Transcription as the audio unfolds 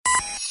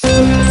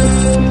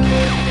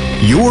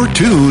You're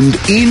tuned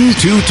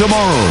into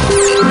tomorrow.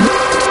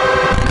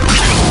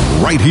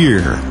 Right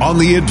here on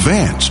the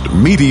Advanced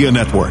Media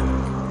Network.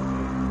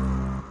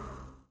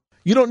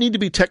 You don't need to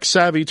be tech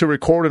savvy to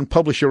record and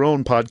publish your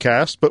own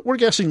podcast, but we're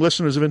guessing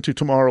listeners of Into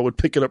Tomorrow would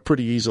pick it up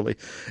pretty easily.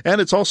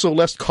 And it's also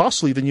less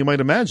costly than you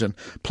might imagine.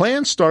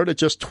 Plans start at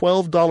just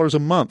 $12 a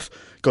month.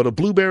 Go to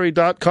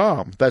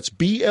Blubrry.com. That's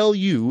BLUBRRY.com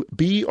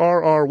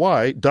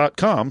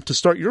to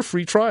start your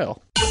free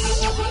trial.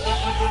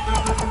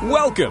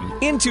 Welcome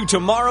Into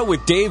Tomorrow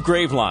with Dave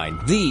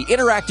Graveline, the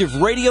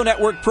interactive radio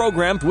network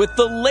program with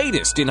the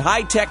latest in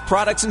high-tech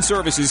products and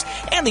services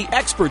and the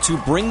experts who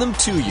bring them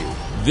to you.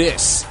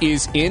 This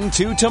is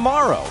Into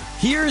Tomorrow.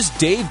 Here's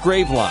Dave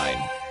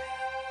Graveline.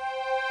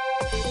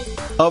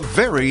 A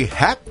very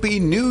happy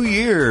new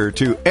year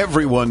to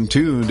everyone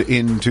tuned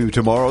into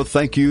tomorrow.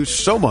 Thank you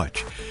so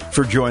much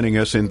for joining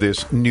us in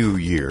this new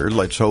year.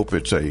 Let's hope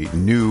it's a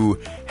new,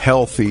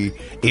 healthy,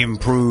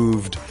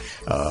 improved,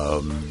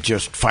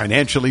 just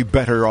financially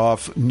better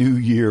off new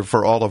year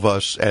for all of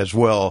us as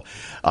well.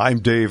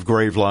 I'm Dave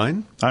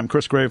Graveline. I'm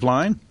Chris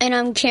Graveline. And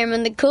I'm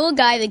Cameron, the cool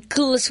guy, the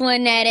coolest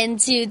one at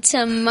Into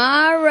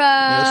Tomorrow.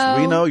 Yes,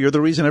 we know. You're the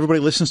reason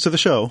everybody listens to the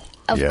show.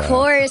 Of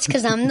course,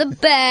 because I'm the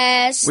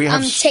best.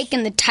 I'm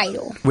taking the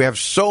title. We have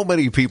so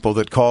many people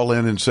that call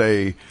in and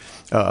say,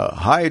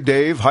 hi,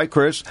 Dave. Hi,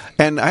 Chris.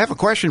 And I have a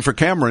question for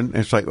Cameron.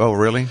 It's like, oh,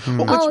 really?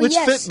 Which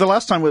fit the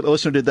last time a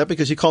listener did that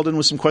because he called in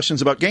with some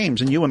questions about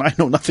games, and you and I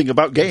know nothing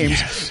about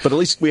games, but at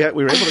least we were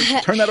able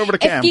to turn that over to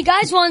Cam. If you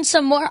guys want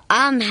some more,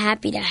 I'm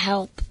happy to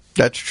help.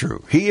 That's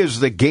true. He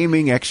is the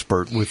gaming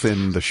expert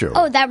within the show.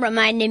 Oh, that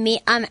reminded me.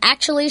 I'm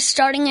actually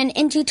starting an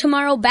Into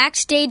Tomorrow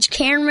Backstage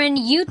Cameron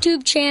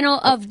YouTube channel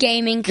of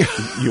gaming.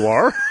 You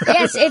are?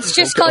 Yes, it's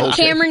just called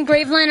Cameron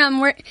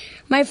Graveline.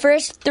 My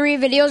first 3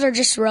 videos are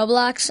just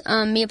Roblox,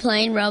 me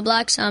playing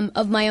Roblox,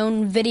 of my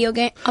own video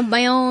game, of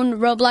my own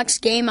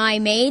Roblox game I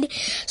made.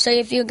 So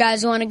if you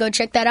guys want to go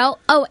check that out.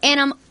 Oh, and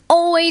I'm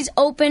always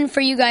open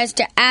for you guys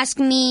to ask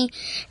me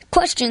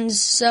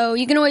questions, so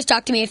you can always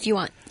talk to me if you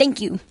want.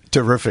 Thank you.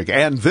 Terrific.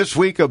 And this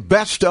week, a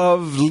best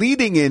of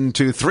leading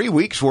into 3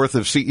 weeks worth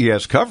of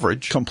CES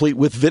coverage. Complete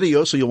with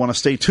video, so you'll want to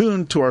stay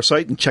tuned to our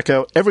site and check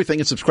out everything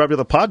and subscribe to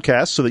the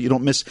podcast so that you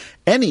don't miss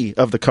any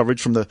of the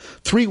coverage from the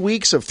 3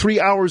 weeks of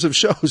 3 hours of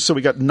shows. So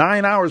we got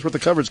 9 hours worth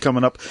of coverage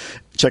coming up.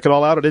 Check it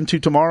all out at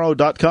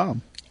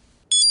intotomorrow.com.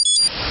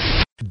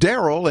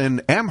 Daryl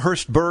in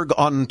Amherstburg,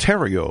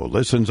 Ontario,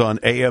 listens on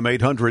AM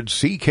 800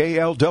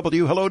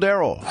 CKLW. Hello,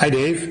 Daryl. Hi,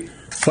 Dave.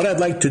 What I'd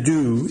like to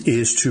do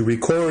is to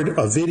record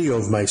a video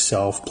of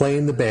myself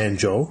playing the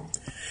banjo,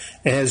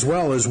 as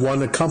well as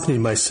one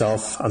accompanying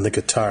myself on the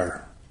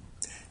guitar.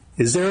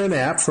 Is there an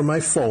app for my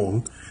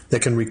phone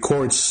that can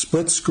record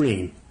split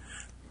screen,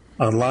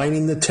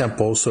 aligning the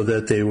tempo so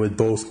that they would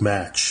both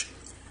match?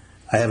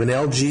 I have an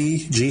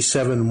LG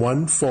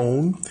G7 I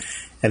phone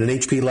and an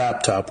HP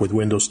laptop with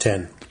Windows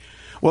 10.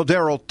 Well,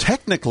 Daryl,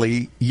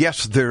 technically,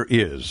 yes, there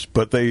is,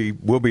 but they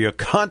will be a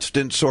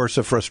constant source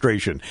of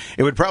frustration.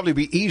 It would probably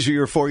be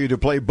easier for you to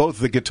play both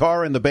the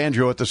guitar and the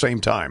banjo at the same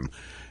time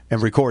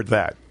and record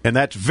that. And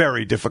that's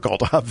very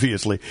difficult,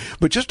 obviously.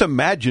 But just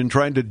imagine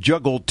trying to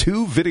juggle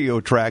 2 video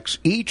tracks,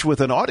 each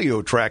with an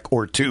audio track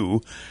or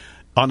 2,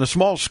 on a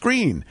small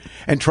screen,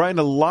 and trying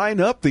to line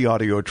up the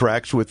audio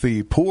tracks with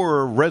the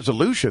poor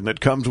resolution that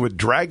comes with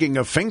dragging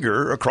a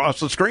finger across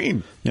the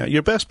screen. Yeah,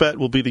 your best bet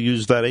will be to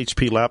use that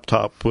HP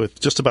laptop with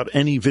just about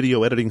any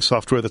video editing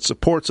software that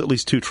supports at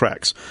least 2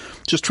 tracks.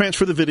 Just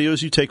transfer the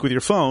videos you take with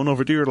your phone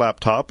over to your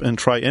laptop and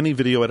try any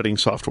video editing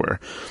software.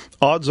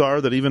 Odds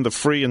are that even the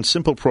free and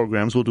simple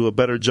programs will do a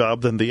better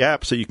job than the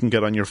apps that you can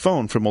get on your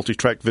phone for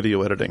multi-track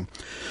video editing.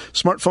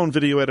 Smartphone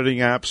video editing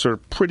apps are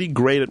pretty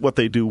great at what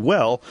they do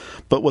well,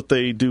 but what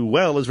they do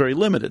well is very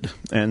limited,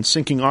 and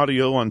syncing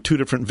audio on 2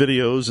 different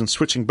videos and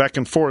switching back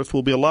and forth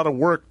will be a lot of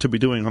work to be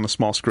doing on a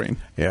small screen.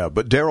 Yeah,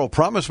 but Daryl,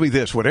 promise me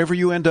this, whatever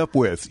you end up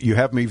with, you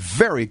have me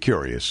very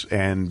curious,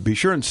 and be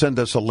sure and send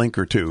us a link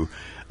or 2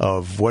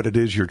 of what it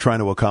is you're trying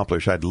to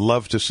accomplish. I'd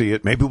love to see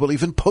it. Maybe we'll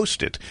even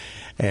post it.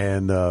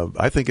 And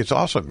I think it's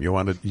awesome.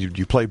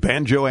 You play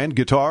banjo and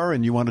guitar,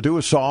 and you want to do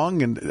a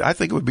song, and I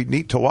think it would be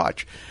neat to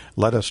watch.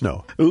 Let us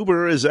know.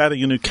 Uber is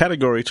adding a new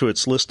category to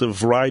its list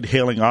of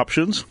ride-hailing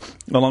options.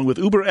 Along with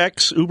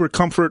UberX, Uber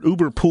Comfort,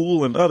 Uber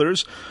Pool, and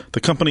others,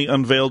 the company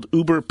unveiled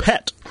Uber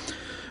Pet.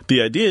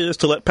 The idea is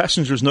to let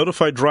passengers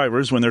notify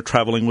drivers when they're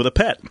traveling with a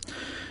pet.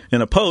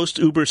 In a post,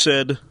 Uber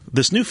said,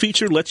 "This new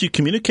feature lets you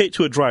communicate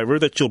to a driver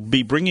that you'll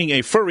be bringing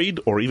a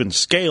furried or even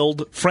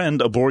scaled friend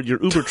aboard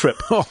your Uber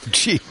trip." Oh,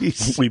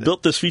 jeez. We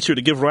built this feature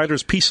to give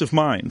riders peace of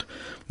mind.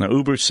 Now,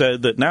 Uber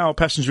said that now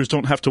passengers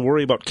don't have to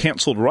worry about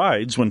canceled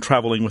rides when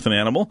traveling with an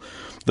animal.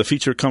 The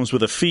feature comes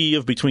with a fee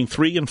of between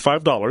 $3 and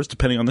 $5,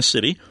 depending on the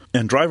city,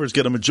 and drivers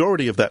get a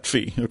majority of that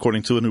fee,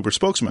 according to an Uber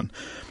spokesman.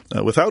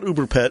 Without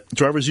Uber Pet,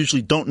 drivers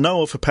usually don't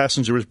know if a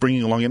passenger is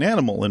bringing along an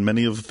animal, and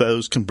many of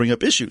those can bring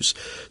up issues.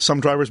 Some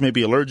drivers may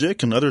be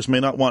allergic, and others may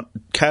not want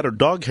cat or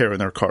dog hair in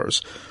their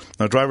cars.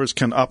 Now, drivers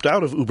can opt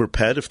out of Uber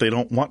Pet if they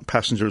don't want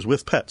passengers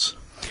with pets.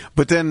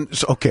 But then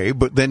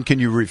can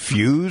you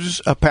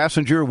refuse a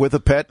passenger with a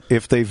pet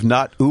if they've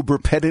not Uber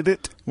petted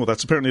it? Well,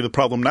 that's apparently the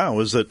problem now,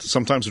 is that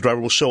sometimes the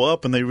driver will show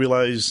up and they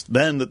realize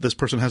then that this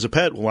person has a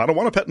pet. Well, I don't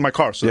want a pet in my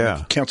car, so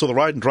they cancel the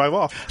ride and drive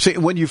off. See,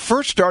 when you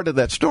first started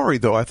that story,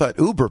 though, I thought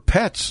Uber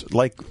Pets,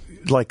 like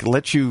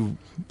let you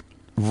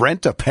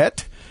rent a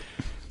pet?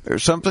 Or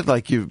something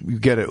like you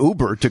get an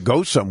Uber to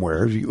go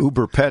somewhere,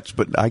 Uber Pets,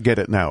 but I get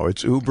it now.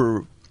 It's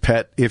Uber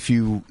Pet if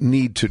you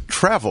need to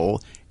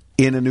travel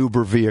in an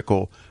Uber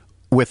vehicle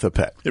with a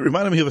pet. It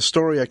reminded me of a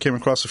story I came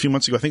across a few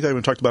months ago. I think I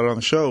even talked about it on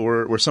the show,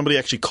 where somebody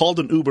actually called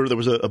an Uber. There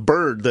was a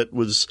bird that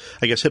was,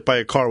 I guess, hit by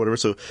a car or whatever.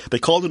 So they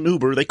called an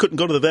Uber. They couldn't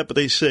go to the vet, but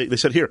they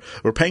said, here,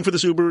 we're paying for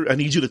this Uber. I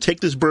need you to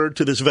take this bird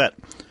to this vet.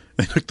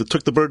 They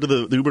took the bird to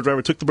the Uber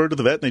driver took the bird to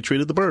the vet, and they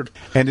treated the bird.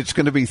 And it's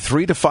going to be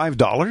 $3 to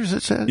 $5,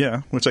 it said?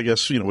 Yeah, which I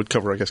guess would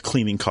cover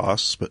cleaning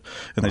costs,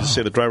 and they just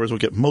say the drivers will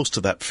get most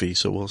of that fee.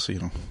 So we'll see.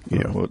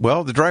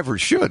 Well, the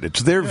drivers should.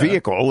 It's their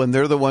vehicle, and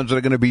they're the ones that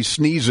are going to be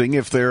sneezing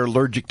if they're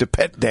allergic to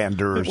pet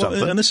dander or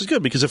something. And this is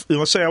good because if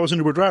let's say I was an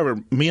Uber driver,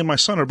 me and my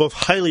son are both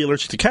highly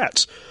allergic to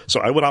cats,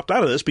 so I would opt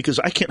out of this because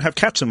I can't have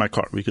cats in my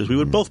car because we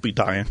would both be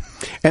dying.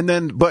 And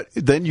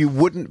then you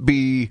wouldn't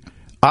be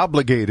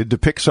obligated to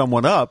pick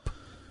someone up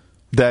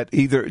that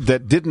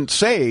didn't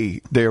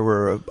say they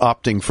were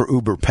opting for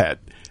Uber Pet,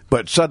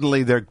 but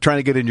suddenly they're trying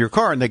to get in your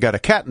car and they got a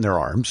cat in their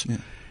arms. Yeah.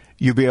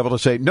 You'd be able to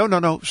say, no,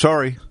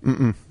 sorry.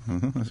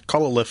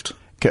 Call a Lyft.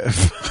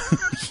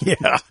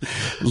 Yeah,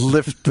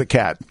 lift the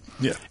cat.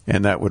 Yeah.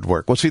 And that would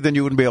work. Well, see, then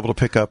you wouldn't be able to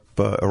pick up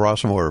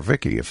Erasmo or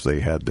Vicky if they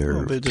had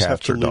their they just cats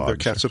have to or leave dogs. their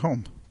cats at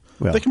home.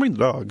 Well, they can bring the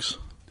dogs.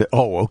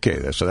 Oh,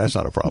 okay. So that's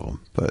not a problem.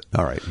 But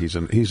all right, he's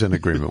in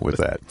agreement with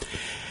that.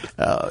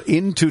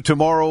 Into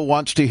Tomorrow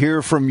wants to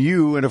hear from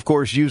you, and of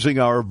course, using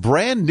our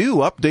brand new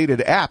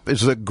updated app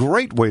is a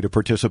great way to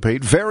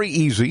participate. Very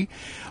easy.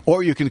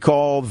 Or you can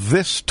call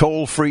this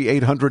toll-free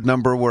 800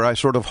 number where I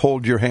sort of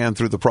hold your hand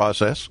through the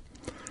process.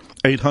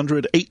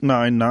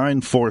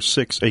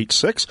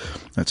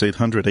 800-899-4686. That's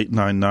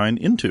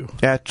 800-899-INTO.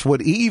 That's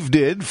what Eve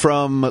did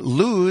from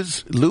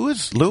Lewis. But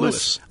It's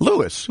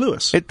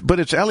Lewes. It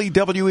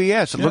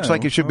looks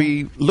like it should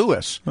be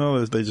Lewis.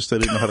 Oh, they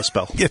didn't know how to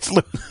spell. It's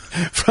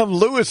from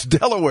Lewis,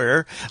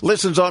 Delaware.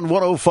 Listens on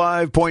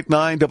 105.9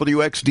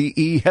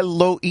 WXDE.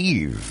 Hello,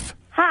 Eve.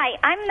 Hi,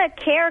 I'm the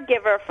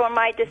caregiver for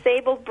my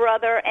disabled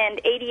brother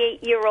and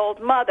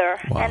 88-year-old mother,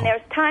 and there's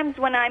times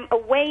when I'm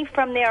away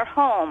from their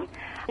home.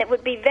 It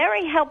would be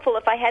very helpful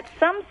if I had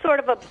some sort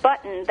of a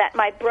button that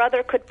my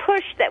brother could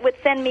push that would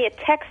send me a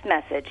text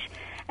message.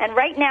 And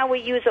right now we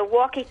use a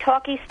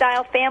walkie-talkie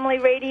style family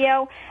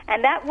radio,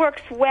 and that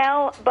works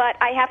well, but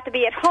I have to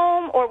be at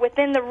home or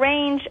within the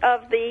range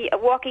of the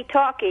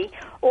walkie-talkie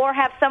or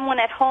have someone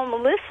at home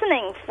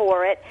listening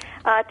for it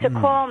to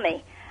call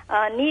me.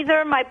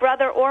 Neither my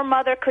brother or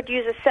mother could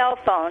use a cell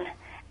phone,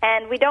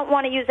 and we don't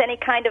want to use any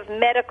kind of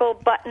medical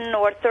button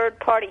or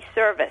third-party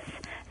service.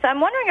 So I'm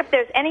wondering if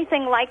there's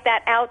anything like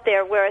that out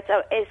there where it's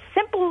a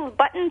simple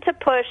button to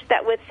push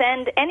that would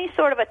send any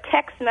sort of a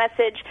text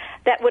message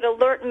that would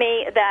alert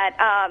me that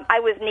I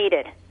was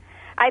needed.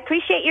 I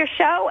appreciate your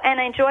show, and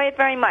I enjoy it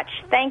very much.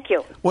 Thank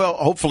you. Well,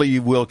 hopefully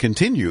you will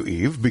continue,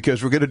 Eve,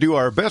 because we're going to do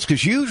our best,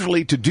 because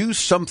usually to do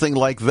something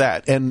like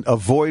that and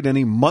avoid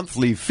any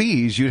monthly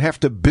fees, you'd have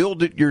to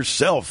build it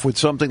yourself with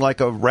something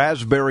like a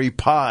Raspberry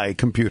Pi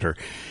computer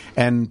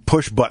and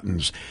push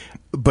buttons.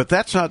 But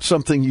that's not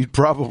something you'd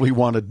probably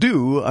want to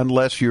do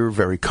unless you're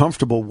very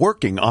comfortable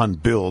working on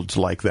builds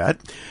like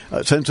that,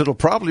 since it'll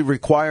probably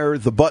require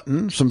the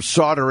button, some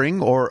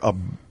soldering, or a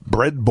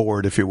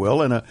breadboard, if you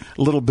will, and a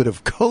little bit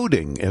of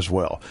coding as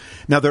well.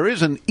 Now, there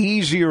is an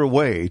easier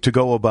way to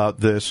go about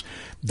this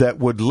that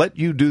would let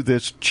you do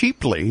this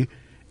cheaply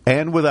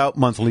and without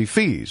monthly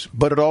fees,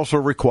 but it also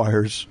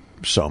requires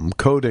some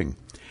coding.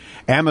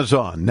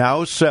 Amazon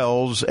now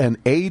sells an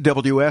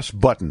AWS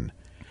button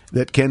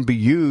that can be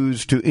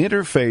used to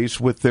interface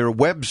with their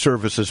web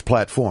services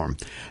platform.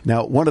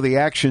 Now, one of the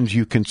actions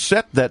you can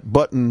set that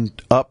button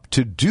up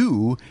to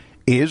do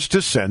is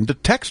to send a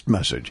text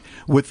message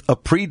with a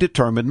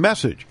predetermined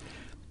message.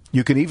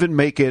 You can even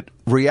make it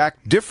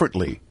react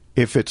differently.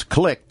 If it's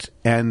clicked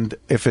and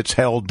if it's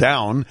held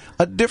down,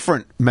 a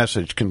different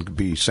message can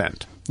be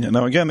sent. Yeah,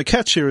 now, again, the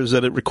catch here is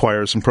that it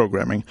requires some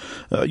programming.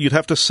 You'd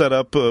have to set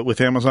up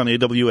with Amazon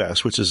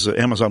AWS, which is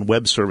Amazon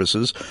Web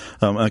Services,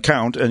 an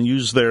account, and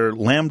use their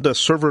Lambda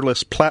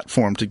serverless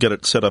platform to get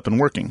it set up and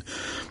working.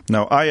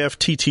 Now,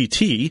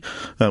 IFTTT,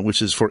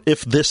 which is for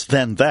If This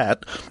Then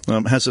That,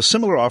 has a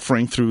similar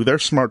offering through their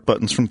smart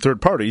buttons from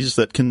third parties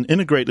that can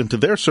integrate into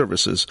their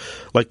services,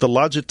 like the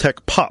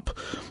Logitech Pop.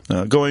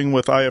 Going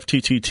with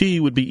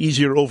IFTTT would be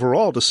easier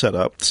overall to set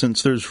up,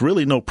 since there's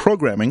really no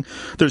programming.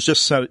 There's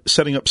just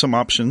setting up some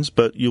options,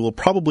 but you will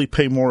probably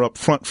pay more up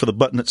front for the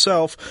button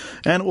itself,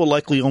 and it will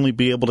likely only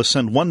be able to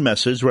send one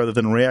message rather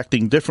than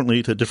reacting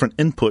differently to different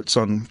inputs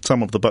on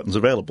some of the buttons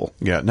available.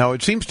 Yeah. Now,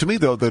 it seems to me,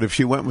 though, that if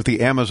she went with the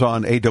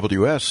Amazon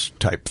AWS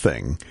type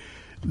thing,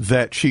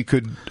 that she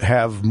could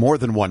have more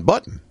than one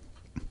button.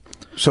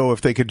 So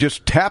if they could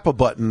just tap a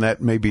button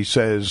that maybe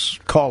says,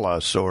 call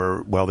us,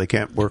 or, well, they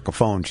can't work a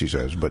phone, she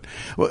says, but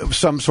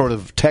some sort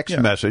of text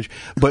message.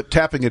 But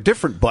tapping a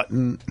different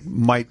button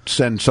might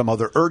send some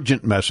other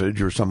urgent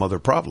message or some other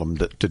problem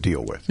to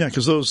deal with. Yeah,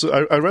 because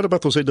I read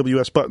about those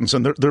AWS buttons,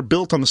 and they're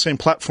built on the same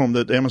platform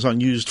that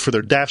Amazon used for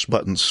their Dash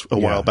buttons a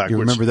while back. You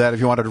remember that? If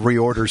you wanted to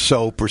reorder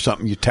soap or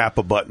something, you tap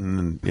a button.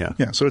 And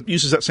Yeah, so it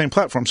uses that same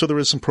platform. So there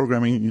is some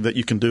programming that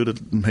you can do to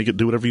make it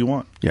do whatever you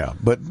want. Yeah,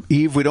 but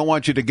Eve, we don't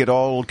want you to get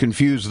all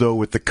confused, though,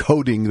 with the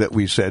coding that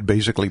we said,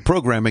 basically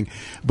programming.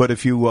 But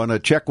if you want to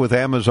check with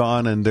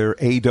Amazon and their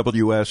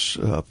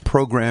AWS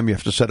program, you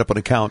have to set up an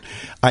account.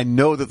 I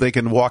know that they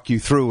can walk you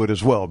through it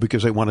as well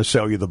because they want to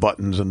sell you the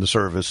buttons and the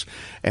service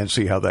and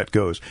see how that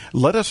goes.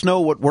 Let us know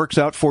what works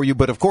out for you.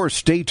 But, of course,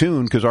 stay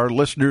tuned because our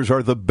listeners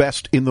are the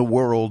best in the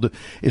world,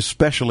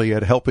 especially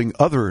at helping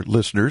other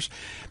listeners.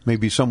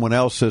 Maybe someone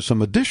else has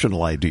some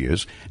additional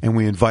ideas, and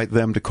we invite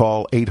them to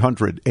call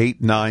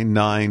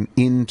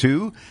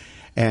 800-899-INTO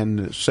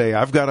and say,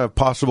 I've got a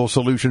possible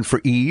solution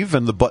for Eve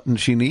and the button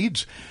she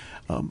needs.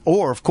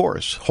 Or, of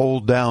course,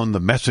 hold down the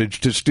message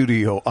to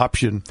studio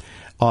option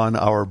on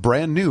our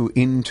brand new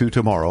Into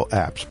Tomorrow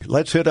apps.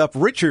 Let's hit up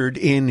Richard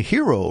in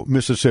Hero,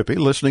 Mississippi,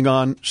 listening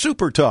on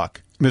Super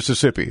Talk,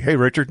 Mississippi. Hey,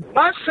 Richard.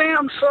 My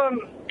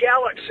Samsung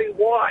Galaxy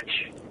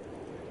Watch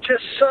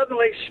just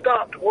suddenly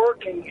stopped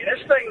working.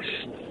 This thing's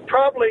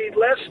probably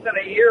less than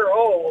a year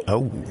old.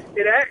 Oh.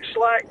 It acts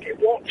like it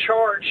won't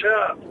charge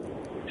up.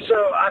 So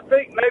I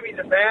think maybe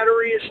the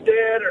battery is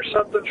dead or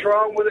something's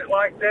wrong with it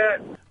like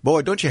that.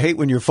 Boy, don't you hate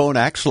when your phone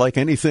acts like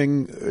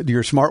anything,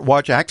 your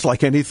smartwatch acts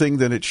like anything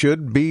that it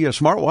should be a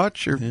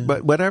smartwatch or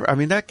whatever? I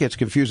mean, that gets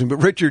confusing. But,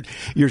 Richard,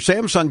 your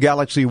Samsung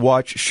Galaxy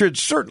Watch should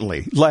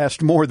certainly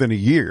last more than a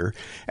year.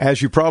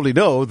 As you probably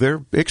know,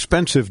 they're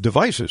expensive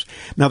devices.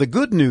 Now, the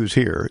good news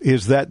here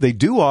is that they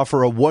do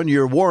offer a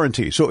 1-year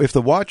warranty. So if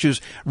the watch is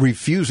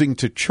refusing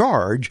to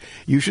charge,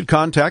 you should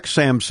contact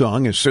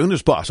Samsung as soon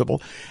as possible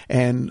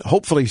and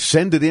hopefully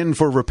send it in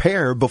for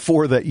repair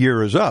before that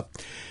year is up.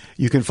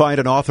 You can find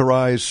an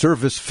authorized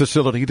service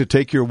facility to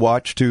take your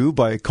watch to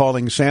by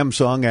calling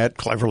Samsung at,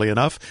 cleverly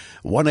enough,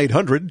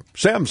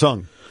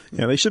 1-800-SAMSUNG.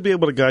 Yeah, they should be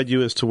able to guide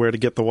you as to where to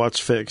get the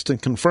watch fixed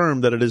and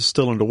confirm that it is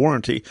still under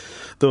warranty,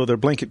 though their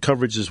blanket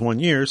coverage is 1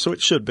 year, so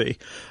it should be.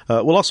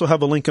 We'll also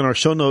have a link in our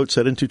show notes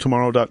at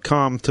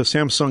intotomorrow.com to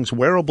Samsung's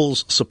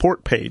wearables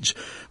support page,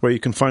 where you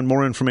can find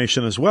more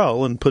information as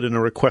well and put in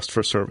a request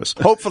for service.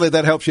 Hopefully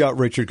that helps you out,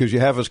 Richard, because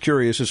you have us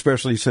curious,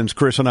 especially since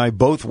Chris and I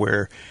both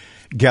wear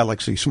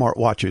Galaxy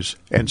smartwatches.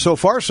 And so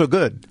far, so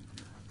good.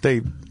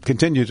 They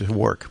continue to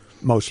work,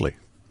 mostly.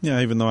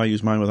 Yeah, even though I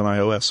use mine with an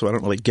iOS, so I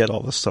don't really get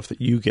all the stuff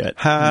that you get.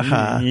 Ha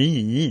ha.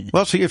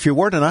 Well, see, if you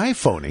weren't an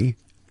iPhone-y,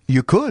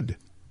 you could.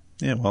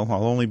 Yeah, well,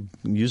 I'll only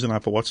use an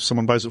Apple Watch if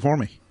someone buys it for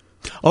me.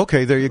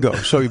 Okay, there you go.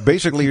 So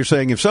basically you're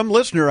saying if some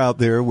listener out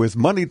there with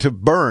money to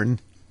burn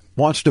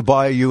wants to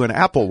buy you an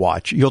Apple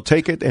Watch, you'll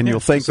take it and you'll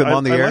thank them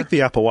on the air? I like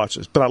the Apple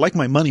Watches, but I like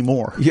my money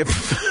more. Yep.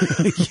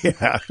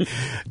 Yeah.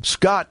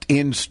 Scott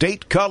in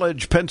State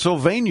College,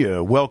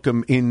 Pennsylvania.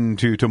 Welcome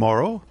Into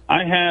Tomorrow.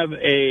 I have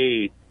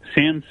a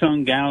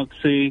Samsung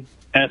Galaxy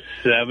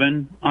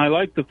S7. I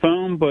like the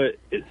phone, but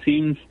it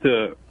seems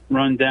to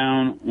run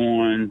down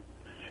on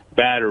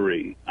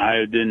battery.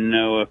 I didn't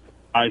know if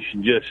I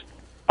should just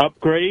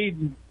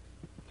upgrade,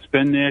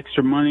 spend the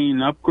extra money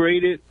and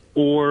upgrade it,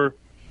 or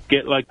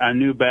get like a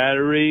new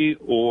battery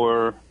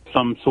or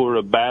some sort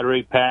of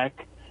battery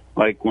pack.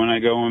 Like when I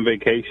go on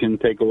vacation,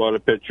 take a lot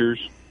of pictures.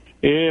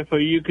 If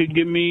you could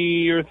give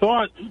me your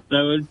thoughts,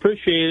 I would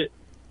appreciate it.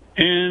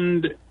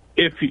 And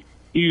if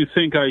you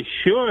think I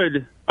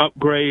should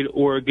upgrade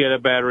or get a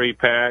battery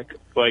pack,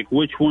 like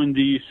which one do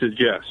you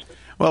suggest?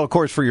 Well, of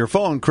course, for your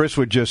phone, Chris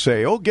would just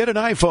say, oh, get an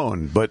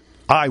iPhone. But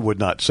I would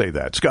not say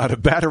that. Scott, a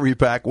battery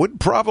pack would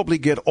probably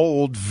get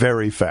old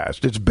very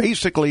fast. It's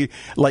basically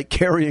like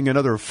carrying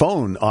another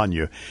phone on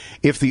you.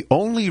 If the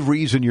only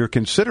reason you're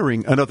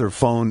considering another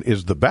phone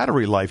is the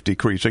battery life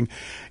decreasing,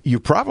 you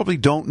probably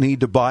don't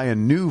need to buy a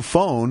new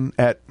phone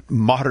at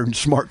modern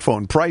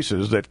smartphone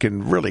prices that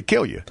can really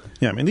kill you.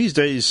 Yeah, I mean, these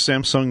days,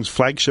 Samsung's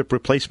flagship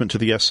replacement to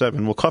the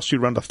S7 will cost you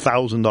around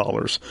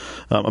 $1,000.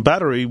 A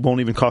battery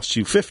won't even cost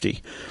you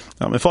 $50.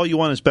 If all you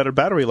want is better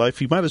battery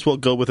life, you might as well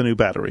go with a new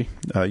battery.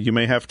 You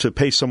may have to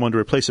pay someone to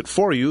replace it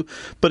for you,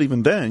 but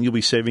even then, you'll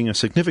be saving a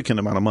significant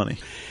amount of money.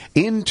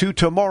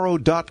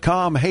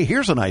 Intotomorrow.com. Hey,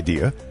 here's an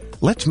idea.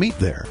 Let's meet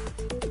there.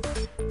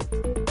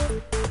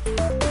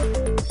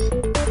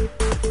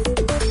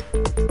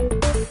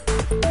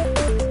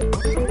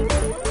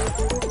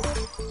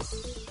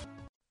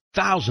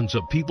 Thousands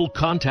of people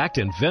contact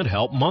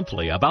InventHelp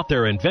monthly about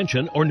their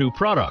invention or new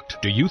product.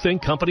 Do you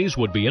think companies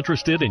would be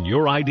interested in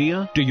your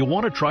idea? Do you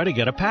want to try to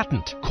get a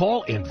patent?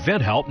 Call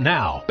InventHelp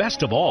now.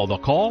 Best of all, the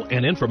call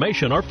and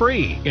information are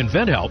free.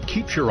 InventHelp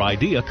keeps your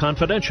idea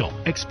confidential,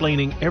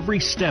 explaining every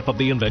step of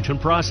the invention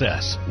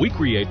process. We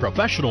create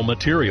professional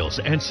materials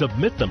and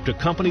submit them to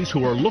companies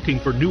who are looking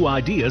for new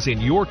ideas in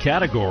your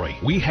category.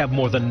 We have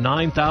more than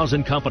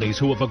 9,000 companies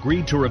who have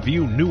agreed to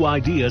review new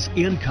ideas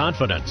in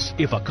confidence.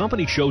 If a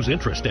company shows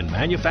interest in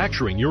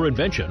manufacturing your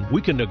invention,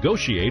 we can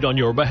negotiate on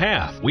your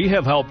behalf. We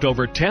have helped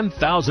over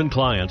 10,000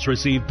 clients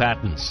receive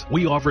patents.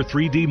 We offer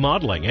 3D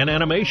modeling and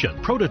animation,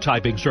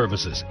 prototyping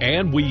services,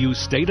 and we use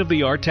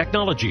state-of-the-art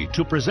technology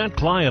to present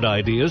client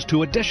ideas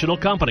to additional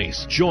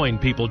companies. Join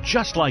people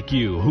just like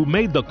you who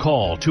made the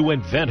call to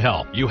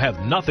InventHelp. You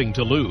have nothing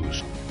to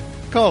lose.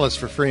 Call us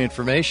for free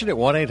information at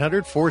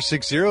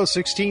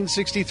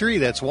 1-800-460-1663.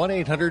 That's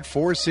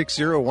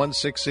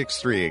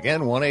 1-800-460-1663.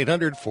 Again,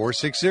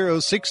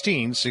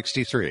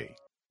 1-800-460-1663.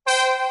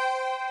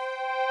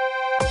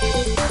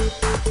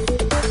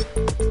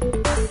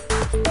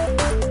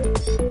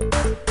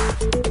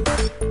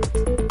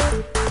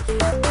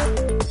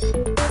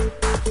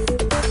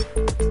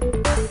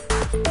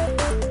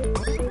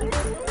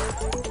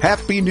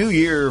 Happy New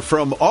Year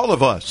from all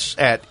of us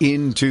at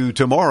Into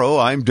Tomorrow.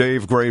 I'm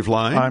Dave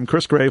Graveline. I'm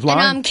Chris Graveline. And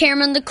I'm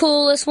Cameron, the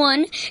coolest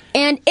one.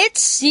 And it's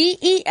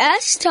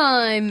CES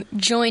time.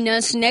 Join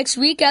us next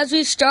week as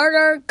we start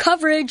our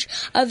coverage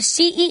of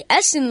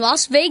CES in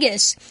Las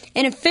Vegas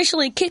and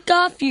officially kick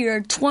off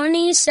your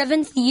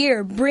 27th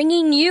year,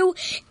 bringing you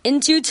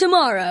Into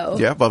Tomorrow.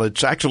 Yeah, well,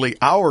 it's actually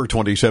our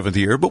 27th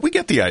year, but we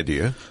get the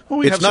idea.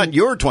 Well, it's not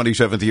your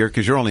 27th year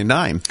because you're only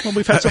 9. Well,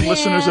 we've had some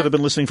listeners that have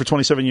been listening for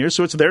 27 years,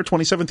 so it's their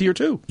 27th year,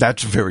 too.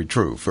 That's very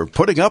true, for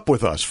putting up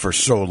with us for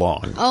so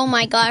long. Oh,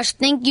 my gosh.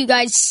 Thank you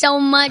guys so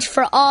much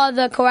for all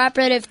the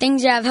cooperative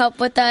things that have helped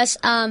with us.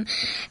 And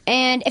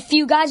if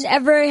you guys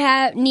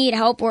ever need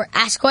help or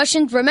ask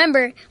questions,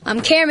 remember, I'm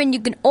Cameron.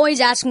 You can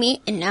always ask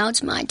me, and now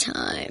it's my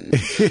time.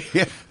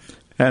 Yeah.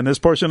 And this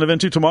portion of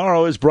Into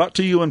Tomorrow is brought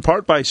to you in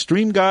part by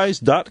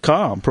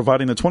StreamGuys.com,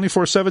 providing the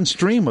 24/7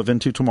 stream of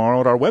Into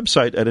Tomorrow at our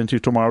website at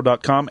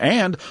IntoTomorrow.com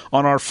and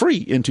on our free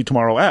Into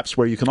Tomorrow apps,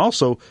 where you can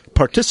also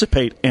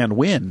participate and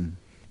win.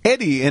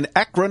 Eddie in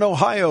Akron,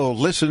 Ohio,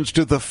 listens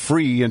to the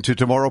free Into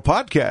Tomorrow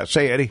podcast.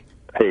 Hey, Eddie.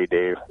 Hey,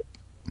 Dave.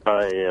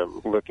 I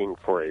am looking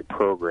for a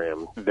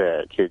program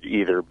that could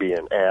either be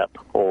an app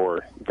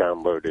or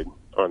downloaded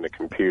on the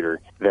computer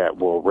that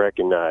will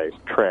recognize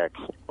tracks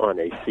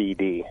on a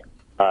CD.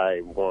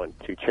 I want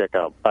to check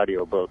out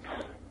audiobooks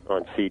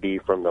on CD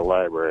from the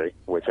library,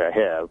 which I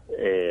have,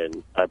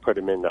 and I put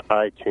them into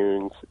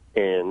iTunes,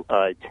 and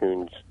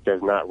iTunes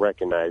does not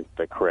recognize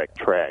the correct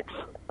tracks.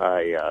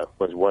 I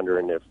was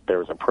wondering if there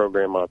was a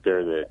program out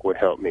there that would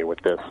help me with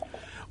this.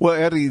 Well,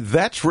 Eddie,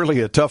 that's really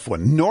a tough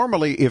one.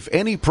 Normally, if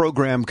any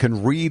program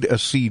can read a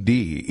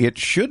CD, it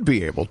should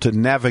be able to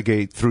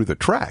navigate through the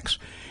tracks.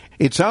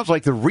 It sounds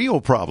like the real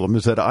problem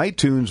is that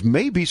iTunes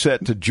may be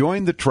set to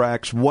join the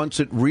tracks once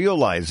it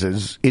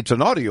realizes it's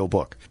an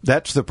audiobook.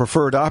 That's the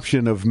preferred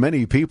option of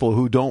many people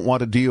who don't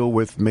want to deal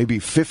with maybe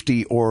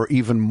 50 or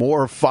even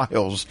more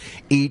files,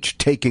 each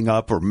taking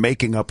up or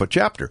making up a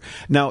chapter.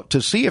 Now,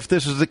 to see if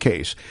this is the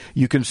case,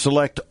 you can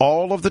select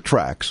all of the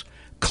tracks,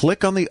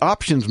 click on the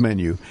options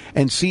menu,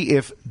 and see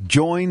if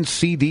Join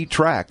CD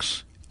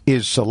Tracks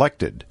is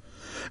selected.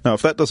 Now,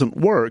 if that doesn't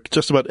work,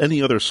 just about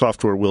any other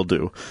software will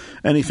do.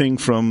 Anything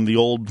from the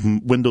old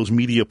Windows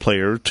Media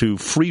Player to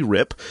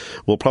FreeRip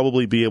will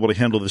probably be able to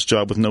handle this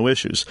job with no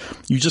issues.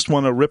 You just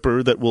want a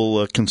ripper that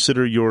will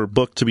consider your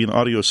book to be an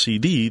audio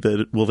CD that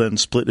it will then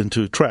split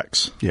into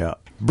tracks. Yeah.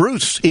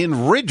 Bruce in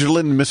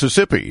Ridgeland,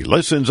 Mississippi,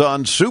 listens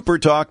on Super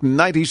Talk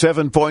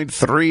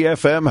 97.3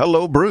 FM.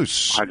 Hello,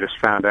 Bruce. I just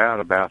found out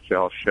about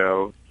y'all's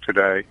show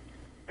today,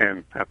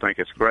 and I think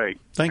it's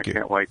great. Thank you. I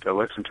can't wait to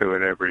listen to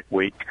it every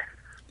week.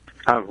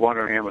 I was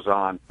wondering,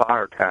 Amazon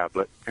Fire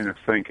Tablet, and was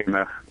thinking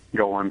of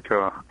going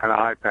to an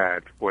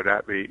iPad. Would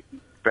that be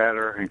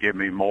better and give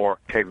me more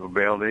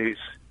capabilities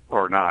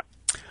or not?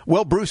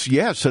 Well, Bruce,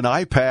 yes, an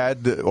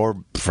iPad,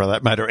 or for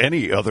that matter,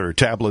 any other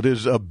tablet,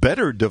 is a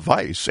better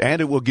device,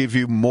 and it will give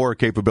you more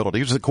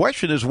capabilities. The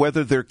question is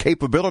whether they're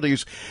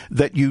capabilities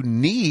that you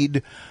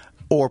need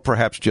or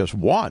perhaps just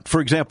want.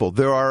 For example,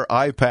 there are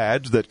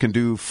iPads that can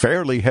do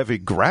fairly heavy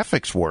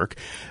graphics work,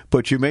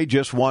 but you may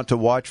just want to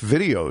watch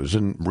videos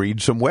and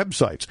read some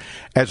websites.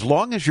 As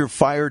long as your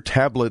Fire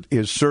tablet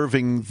is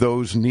serving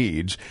those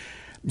needs,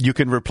 you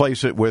can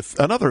replace it with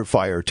another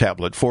Fire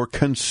tablet for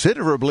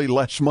considerably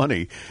less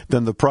money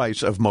than the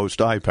price of most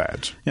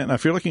iPads. Yeah, now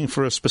if you're looking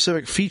for a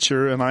specific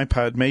feature, an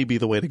iPad may be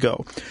the way to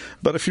go.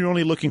 But if you're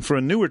only looking for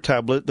a newer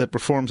tablet that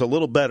performs a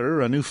little better,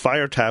 a new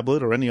Fire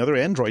tablet or any other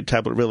Android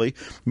tablet really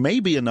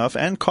may be enough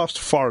and cost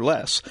far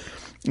less.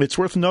 It's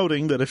worth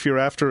noting that if you're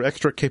after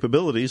extra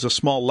capabilities, a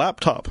small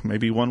laptop,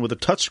 maybe one with a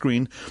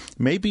touchscreen,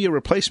 may be a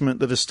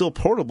replacement that is still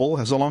portable,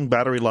 has a long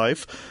battery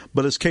life,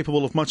 but is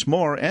capable of much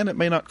more, and it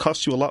may not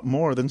cost you a lot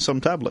more than some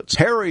tablets.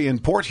 Harry in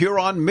Port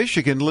Huron,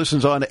 Michigan,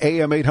 listens on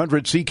AM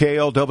 800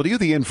 CKLW,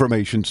 the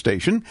information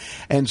station,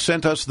 and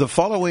sent us the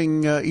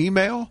following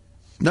email.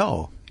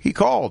 No, he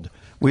called.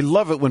 We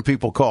love it when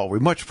people call. We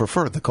much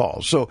prefer the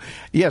calls. So,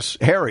 yes,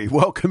 Harry,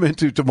 welcome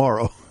into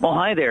Tomorrow. Well,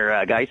 hi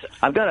there, guys.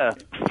 I've got a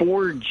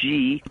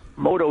 4G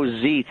Moto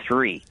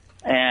Z3,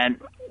 and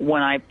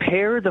when I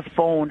pair the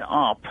phone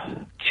up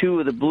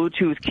to the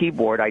Bluetooth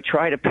keyboard, I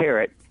try to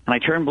pair it, and I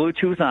turn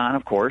Bluetooth on,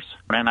 of course,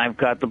 and I've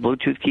got the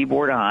Bluetooth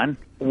keyboard on.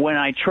 When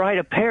I try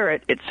to pair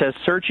it, it says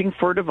searching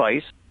for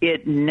device.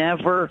 It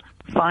never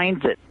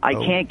finds it. I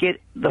can't get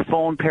the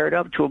phone paired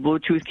up to a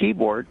Bluetooth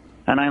keyboard,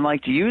 and I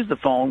like to use the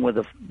phone with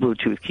a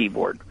Bluetooth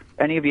keyboard.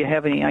 Any of you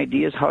have any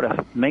ideas how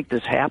to make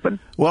this happen?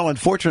 Well,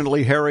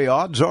 unfortunately, Harry,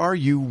 odds are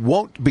you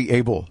won't be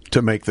able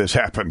to make this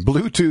happen.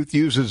 Bluetooth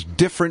uses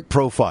different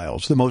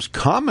profiles. The most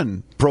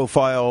common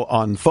profile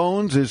on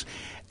phones is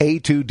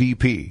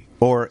A2DP,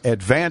 or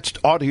Advanced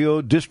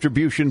Audio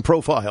Distribution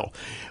Profile,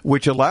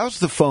 which allows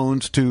the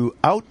phones to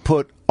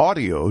output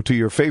audio to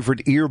your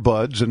favorite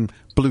earbuds and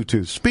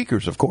Bluetooth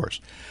speakers, of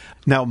course.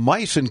 Now,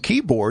 mice and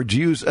keyboards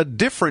use a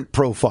different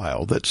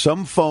profile that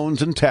some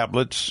phones and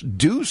tablets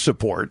do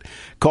support,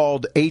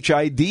 called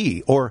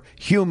HID, or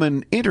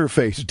Human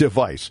Interface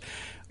Device.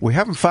 We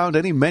haven't found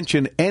any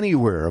mention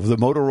anywhere of the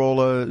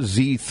Motorola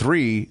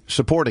Z3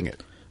 supporting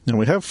it. Now,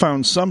 we have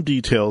found some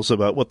details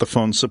about what the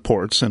phone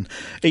supports, and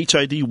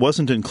HID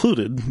wasn't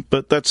included,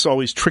 but that's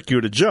always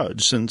trickier to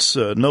judge, since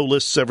no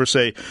lists ever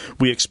say,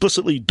 we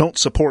explicitly don't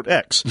support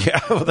X.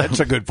 Yeah, well, that's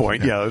a good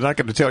point. Yeah, they're not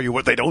going to tell you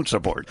what they don't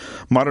support.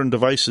 Modern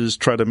devices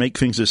try to make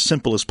things as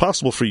simple as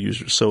possible for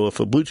users, so if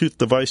a Bluetooth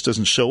device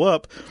doesn't show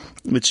up,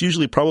 it's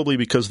usually probably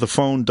because the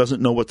phone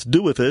doesn't know what to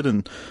do with it,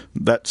 and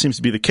that seems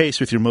to be the case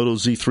with your Moto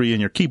Z3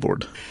 and your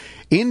keyboard.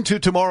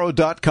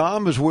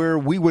 IntoTomorrow.com is where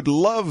we would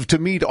love to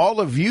meet all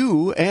of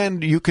you,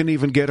 and you can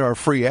even get our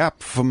free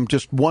app from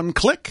just one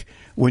click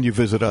when you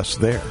visit us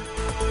there.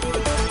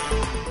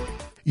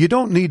 You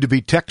don't need to be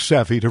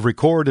tech-savvy to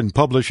record and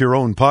publish your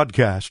own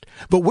podcast,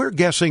 but we're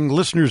guessing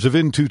listeners of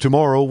Into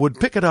Tomorrow would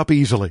pick it up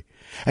easily,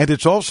 and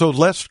it's also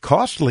less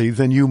costly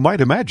than you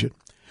might imagine.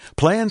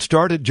 Plans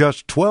start at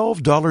just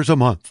 $12 a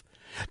month.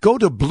 Go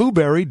to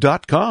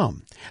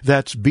Blubrry.com.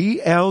 That's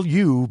BLUBRRY.com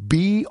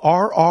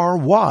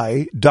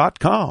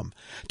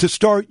to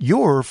start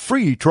your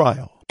free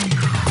trial.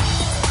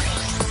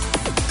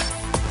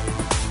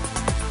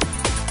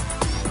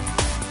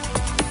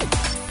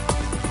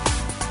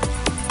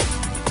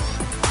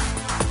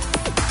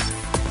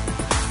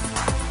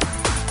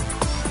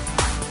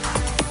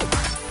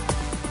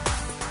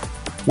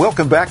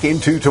 Welcome back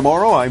into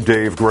Tomorrow. I'm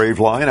Dave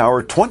Graveline,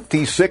 our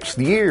 26th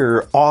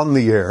year on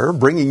the air,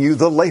 bringing you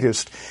the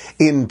latest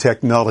in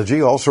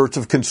technology, all sorts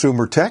of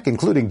consumer tech,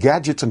 including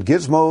gadgets and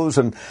gizmos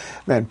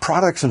and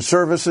products and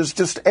services,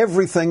 just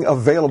everything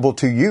available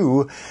to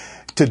you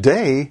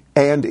today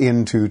and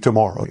into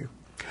tomorrow.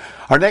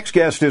 Our next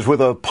guest is with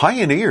a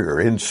pioneer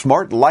in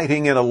smart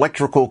lighting and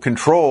electrical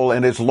control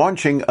and is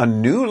launching a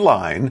new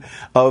line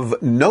of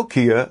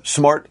Nokia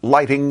smart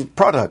lighting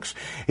products.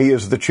 He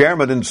is the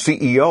chairman and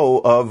CEO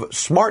of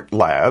Smart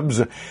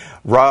Labs,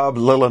 Rob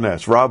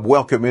Lilliness. Rob,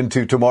 welcome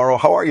into Tomorrow.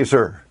 How are you,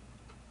 sir?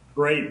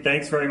 Great.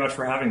 Thanks very much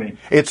for having me.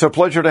 It's a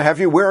pleasure to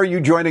have you. Where are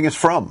you joining us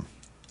from?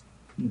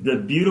 The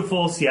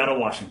beautiful Seattle,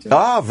 Washington.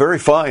 Ah, very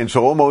fine.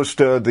 So almost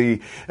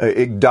the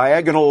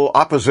diagonal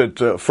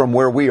opposite from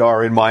where we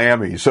are in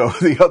Miami. So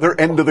the other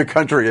end of the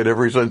country in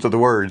every sense of the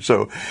word.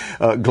 So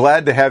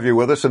glad to have you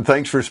with us, and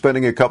thanks for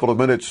spending a couple of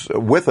minutes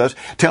with us.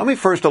 Tell me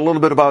first a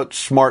little bit about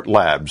Smart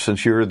Labs,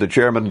 since you're the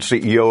chairman and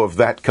CEO of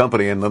that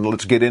company, and then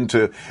let's get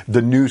into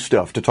the new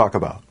stuff to talk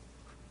about.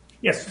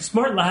 Yes,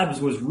 Smart Labs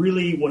was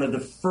really one of the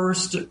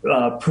first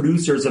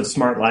producers of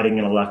smart lighting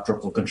and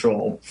electrical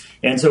control.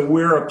 And so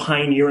we're a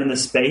pioneer in the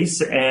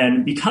space.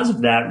 And because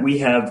of that, we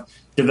have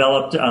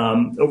developed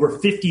over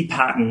 50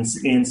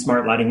 patents in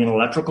smart lighting and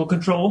electrical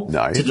control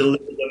to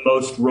deliver the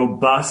most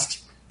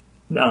robust,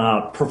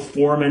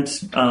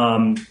 performant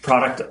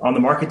product on the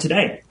market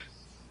today.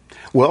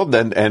 Well,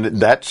 then, and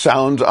that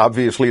sounds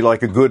obviously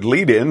like a good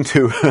lead-in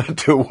to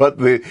what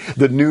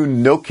the new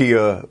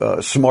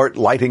Nokia smart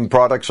lighting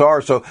products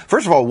are. So,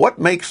 first of all, what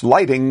makes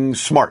lighting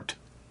smart?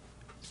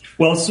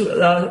 Well,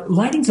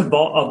 lighting's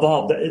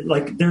evolved.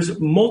 Like, there's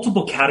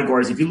multiple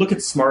categories. If you look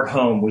at smart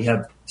home, we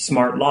have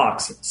smart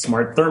locks,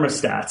 smart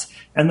thermostats,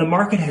 and the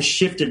market has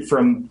shifted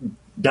from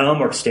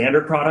dumb or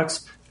standard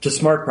products to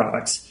smart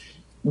products.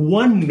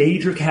 One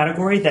major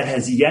category that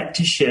has yet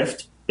to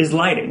shift is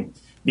lighting,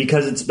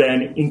 because it's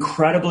been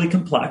incredibly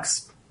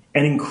complex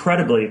and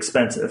incredibly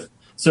expensive.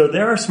 So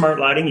there are smart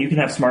lighting. You can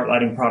have smart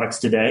lighting products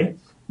today,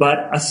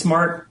 but a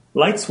smart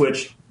light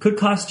switch could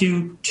cost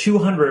you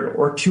 $200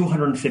 or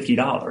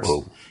 $250.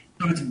 Whoa.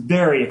 So it's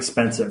very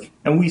expensive,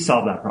 and we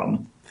solve that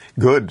problem.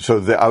 Good. So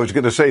I was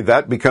going to say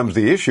that becomes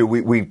the issue.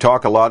 We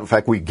talk a lot. In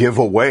fact, we give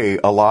away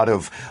a lot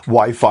of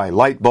Wi-Fi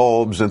light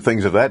bulbs and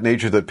things of that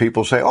nature that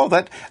people say,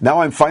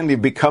 now I'm finally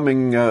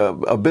becoming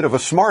a bit of a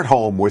smart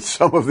home with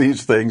some of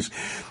these things.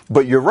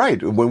 But you're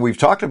right. When we've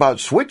talked about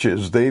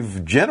switches,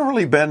 they've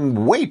generally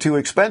been way too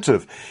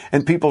expensive.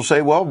 And people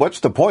say, well, what's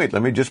the point?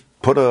 Let me just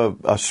put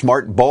a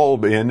smart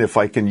bulb in if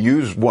I can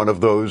use one of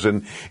those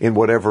in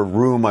whatever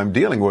room I'm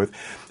dealing with.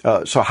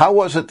 So how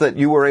was it that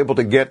you were able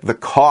to get the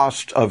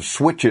cost of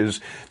switches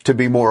to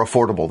be more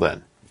affordable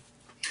then?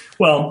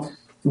 Well,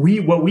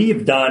 what we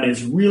have done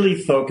is really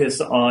focus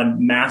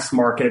on mass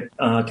market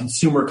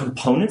consumer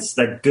components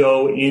that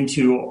go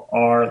into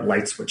our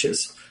light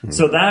switches. Mm-hmm.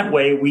 So that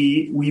way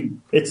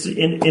it's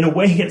in a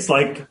way it's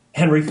like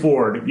Henry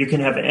Ford. You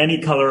can have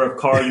any color of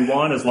car you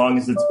want as long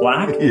as it's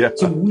black. Yeah.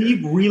 So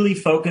we've really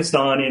focused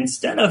on,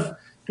 instead of,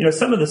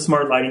 some of the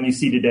smart lighting you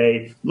see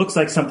today looks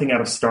like something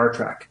out of Star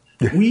Trek.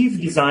 We've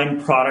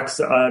designed products,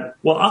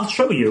 I'll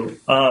show you,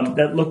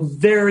 that look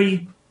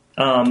very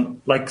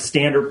like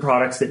standard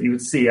products that you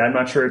would see. I'm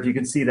not sure if you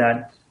can see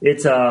that.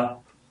 It's a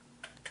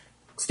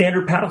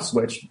standard paddle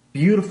switch,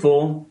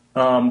 beautiful,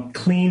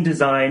 clean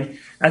design,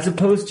 as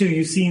opposed to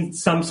you've seen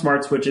some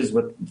smart switches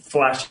with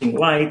flashing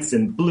lights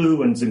and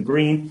blue and some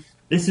green.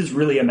 This is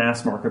really a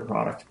mass market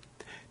product.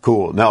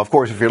 Cool. Now, of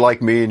course, if you're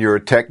like me and you're a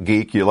tech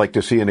geek, you like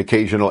to see an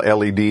occasional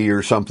LED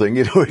or something.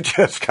 It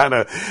just kind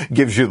of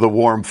gives you the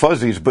warm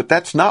fuzzies. But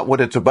that's not what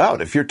it's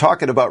about. If you're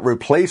talking about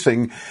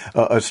replacing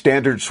a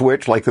standard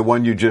switch like the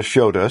one you just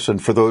showed us,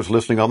 and for those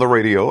listening on the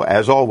radio,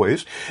 as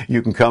always,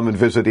 you can come and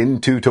visit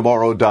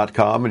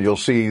intotomorrow.com and you'll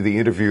see the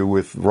interview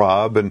with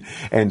Rob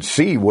and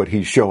see what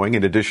he's showing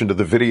in addition to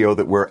the video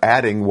that we're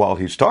adding while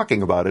he's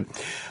talking about it.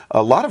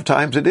 A lot of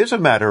times it is a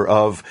matter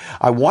of,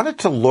 I want it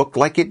to look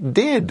like it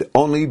did,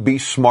 only be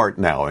smart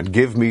now and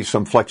give me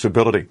some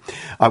flexibility.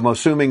 I'm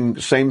assuming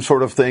same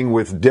sort of thing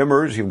with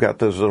dimmers. You've got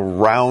those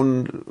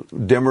round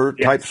dimmer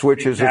type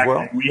switches as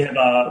well? We have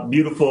a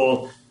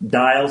beautiful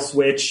dial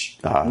switch.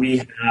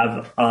 We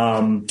have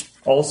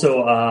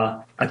also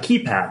a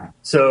keypad.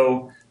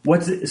 So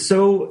what's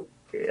so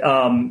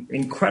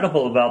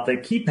incredible about the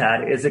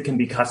keypad is it can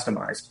be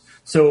customized.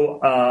 So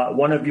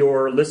one of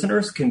your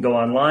listeners can go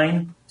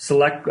online,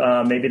 select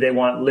maybe they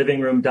want living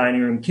room,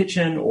 dining room,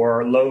 kitchen,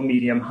 or low,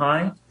 medium,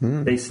 high.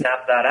 They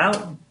snap that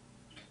out.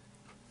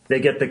 They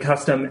get the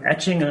custom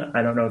etching.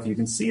 I don't know if you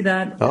can see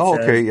that.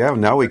 Okay. Yeah,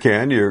 now we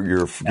can.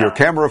 Your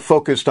camera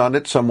focused on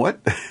it somewhat.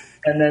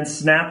 And then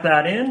snap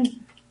that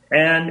in.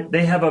 And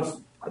they have a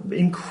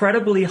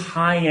incredibly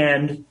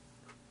high-end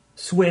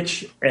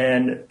switch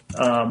and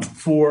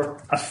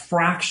for a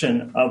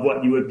fraction of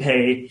what you would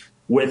pay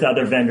with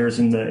other vendors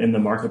in the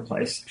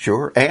marketplace.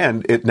 Sure,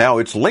 and now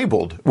it's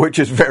labeled, which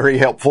is very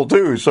helpful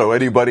too. So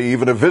anybody,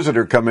 even a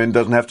visitor, come in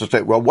doesn't have to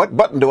say, "Well, what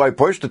button do I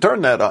push to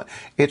turn that on?"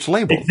 It's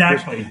labeled.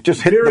 Exactly.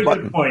 Just hit the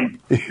button. Good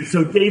point.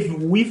 So,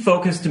 Dave, we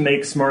focus to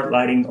make smart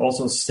lighting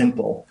also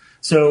simple.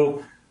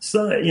 So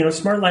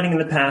smart lighting in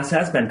the past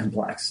has been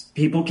complex.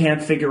 People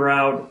can't figure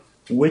out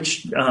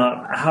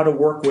how to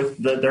work with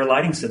their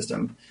lighting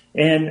system,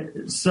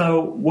 and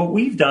so what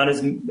we've done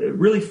is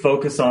really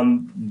focus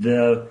on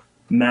the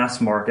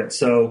mass market.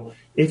 So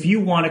if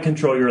you want to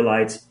control your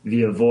lights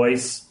via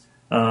voice,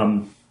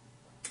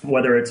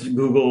 whether it's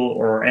Google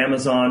or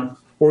Amazon,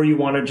 or you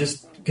want to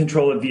just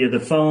control it via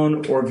the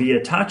phone or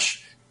via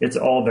touch, it's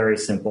all very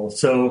simple.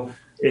 So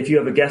if you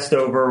have a guest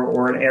over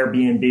or an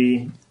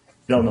Airbnb,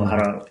 they'll know how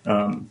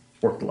to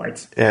work the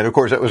lights. And of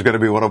course, that was going to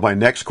be one of my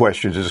next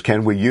questions is,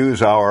 can we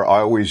use I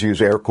always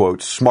use air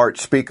quotes, smart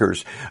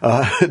speakers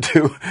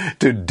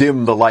to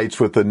dim the lights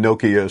with the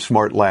Nokia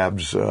Smart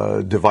Labs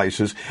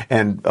devices?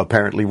 And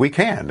apparently we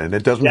can. And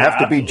it doesn't have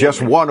to be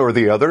just one or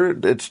the other.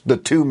 It's the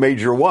two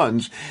major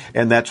ones.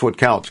 And that's what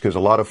counts, because a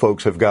lot of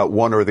folks have got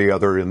one or the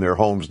other in their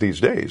homes these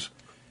days.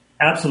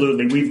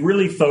 Absolutely. We've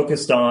really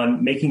focused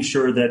on making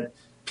sure that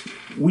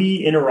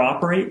we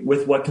interoperate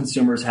with what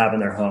consumers have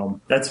in their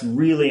home. That's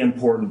really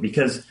important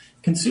because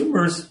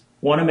consumers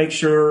want to make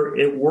sure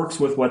it works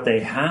with what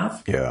they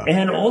have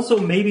and also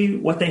maybe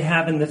what they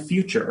have in the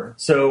future.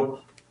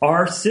 So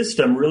our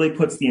system really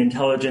puts the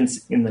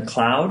intelligence in the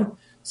cloud.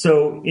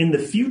 So in the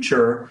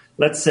future,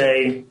 let's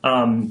say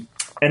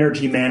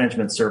energy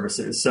management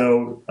services.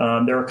 So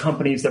there are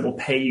companies that will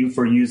pay you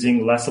for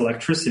using less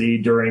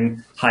electricity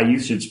during high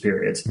usage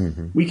periods.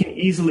 Mm-hmm. We can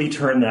easily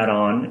turn that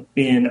on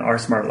in our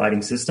smart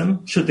lighting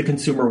system should the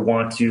consumer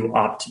want to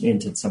opt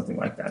into something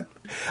like that.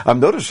 I'm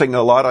noticing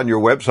a lot on your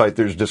website,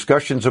 there's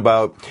discussions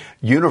about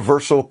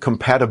universal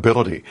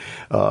compatibility.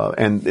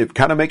 And it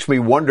kind of makes me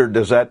wonder,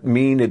 does that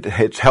mean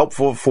it's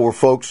helpful for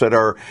folks that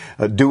are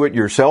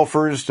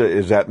do-it-yourselfers?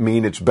 Does that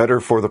mean it's better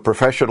for the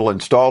professional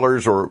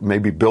installers or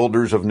maybe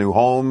builders of new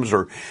homes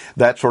or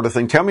that sort of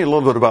thing? Tell me a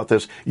little bit about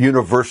this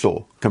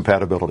universal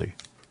compatibility.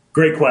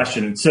 Great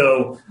question.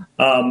 So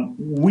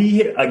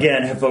we,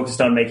 again, have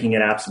focused on making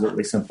it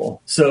absolutely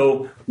simple.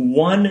 So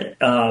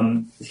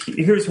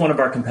here's one of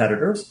our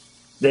competitors.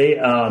 They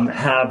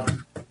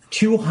have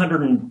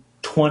 220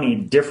 20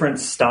 different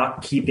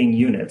stock keeping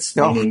units,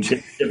 meaning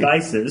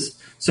devices.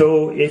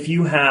 So if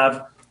you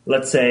have,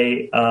 let's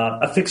say,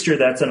 a fixture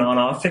that's an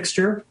on-off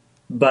fixture,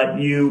 but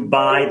you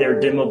buy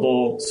their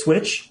dimmable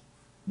switch,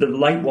 the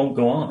light won't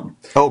go on.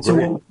 Oh,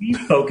 so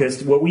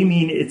great. What we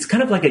mean, it's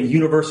kind of like a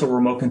universal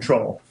remote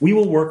control. We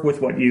will work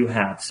with what you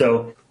have.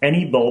 So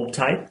any bulb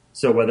type,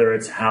 so whether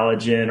it's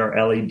halogen or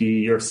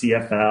LED or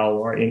CFL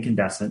or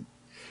incandescent,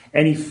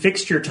 any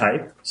fixture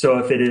type, so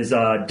if it is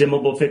a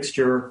dimmable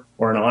fixture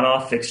or an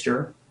on-off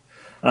fixture,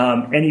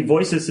 any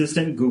voice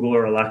assistant, Google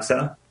or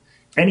Alexa,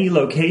 any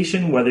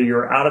location, whether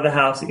you're out of the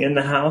house, in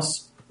the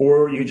house,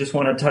 or you just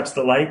want to touch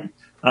the light,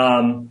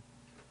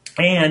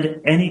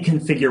 and any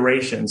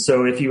configuration.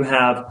 So if you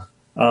have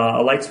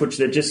a light switch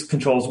that just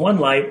controls one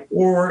light,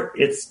 or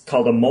it's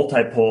called a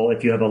multi-pole,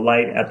 if you have a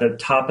light at the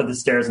top of the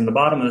stairs and the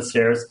bottom of the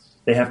stairs,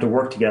 they have to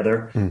work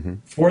together. Mm-hmm.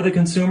 For the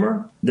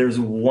consumer, there's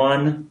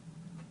one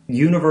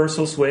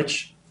universal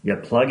switch. You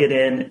plug it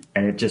in,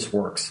 and it just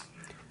works.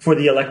 For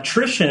the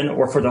electrician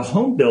or for the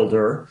home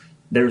builder,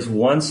 there's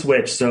one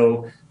switch.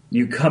 So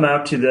you come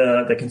out to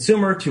the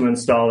consumer to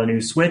install a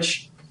new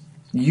switch.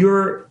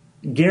 You're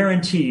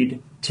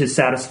guaranteed to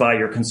satisfy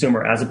your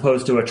consumer, as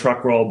opposed to a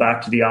truck roll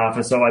back to the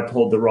office. Oh, I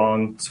pulled the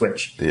wrong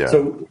switch. Yeah.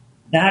 So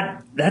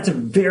that's a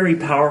very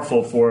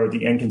powerful for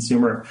the end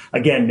consumer,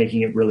 again,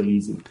 making it really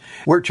easy.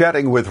 We're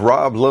chatting with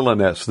Rob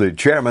Liliness, the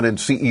chairman and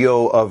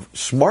CEO of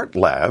Smart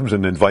Labs,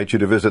 and invite you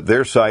to visit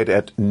their site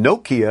at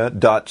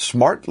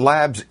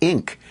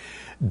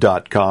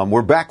nokia.smartlabsinc.com.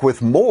 We're back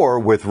with more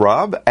with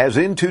Rob as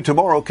Into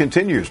Tomorrow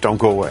continues. Don't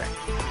go away.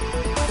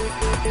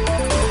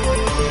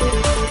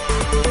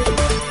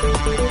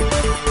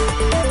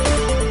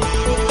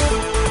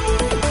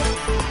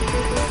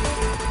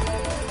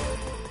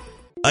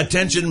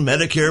 Attention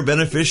Medicare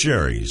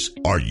beneficiaries.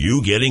 Are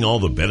you getting all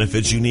the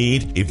benefits you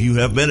need? If you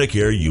have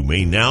Medicare, you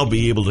may now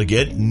be able to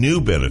get new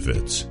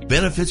benefits.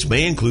 Benefits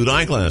may include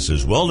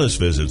eyeglasses, wellness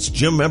visits,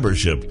 gym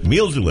membership,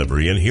 meal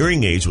delivery, and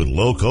hearing aids with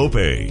low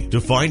copay.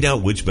 To find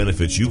out which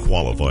benefits you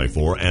qualify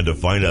for and to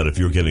find out if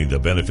you're getting the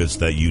benefits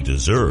that you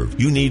deserve,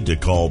 you need to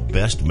call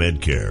Best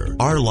Medcare.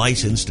 Our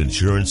licensed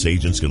insurance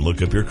agents can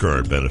look up your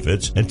current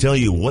benefits and tell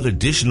you what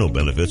additional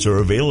benefits are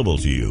available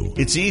to you.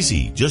 It's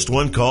easy. Just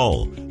one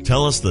call.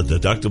 Tell us the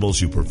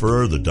deductibles you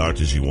prefer, the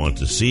doctors you want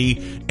to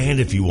see, and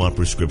if you want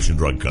prescription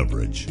drug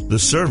coverage. The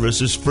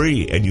service is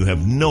free and you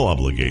have no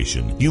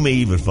obligation. You may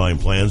even find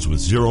plans with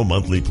zero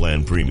monthly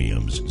plan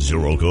premiums,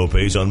 zero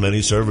copays on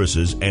many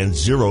services, and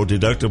zero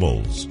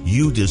deductibles.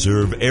 You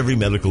deserve every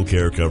medical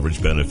care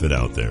coverage benefit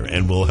out there,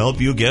 and we'll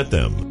help you get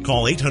them.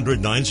 Call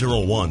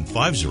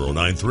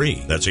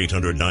 800-901-5093. That's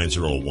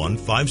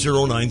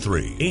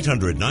 800-901-5093.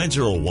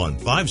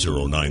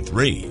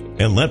 800-901-5093.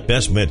 And let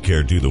Best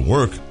Medcare do the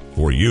work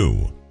for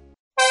you.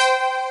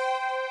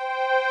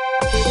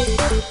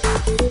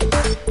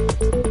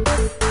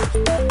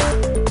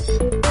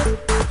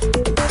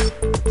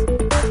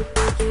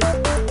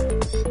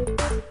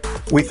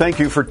 We thank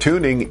you for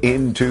tuning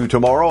into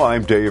Tomorrow.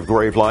 I'm Dave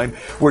Graveline.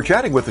 We're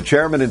chatting with the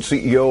chairman and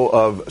CEO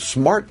of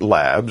Smart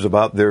Labs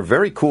about their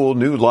very cool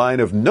new line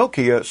of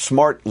Nokia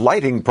smart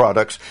lighting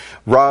products,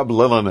 Rob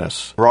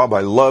Liliness. Rob, I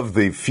love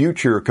the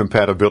future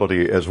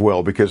compatibility as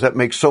well, because that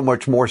makes so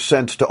much more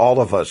sense to all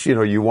of us. You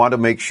know, you want to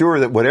make sure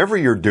that whatever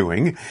you're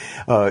doing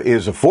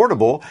is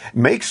affordable,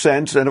 makes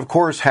sense, and of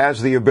course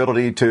has the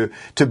ability to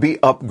be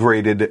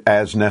upgraded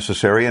as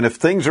necessary. And if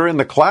things are in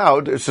the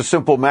cloud, it's a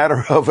simple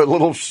matter of a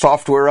little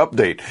software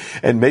update.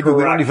 And maybe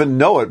we don't even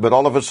know it, but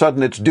all of a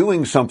sudden it's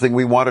doing something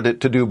we wanted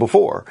it to do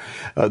before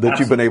that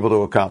you've been able to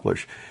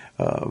accomplish.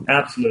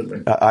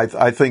 Absolutely.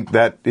 I think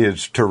that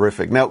is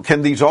terrific. Now,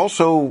 can these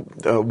also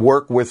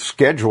work with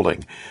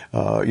scheduling?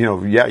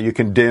 You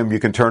can dim, you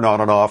can turn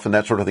on and off and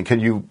that sort of thing. Can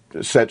you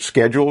set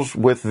schedules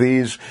with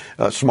these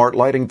smart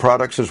lighting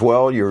products as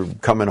well? You're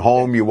coming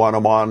home, you want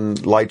them on,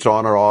 lights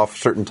on or off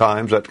certain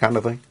times, that kind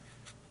of thing?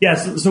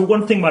 Yes. So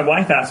one thing my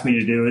wife asked me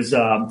to do is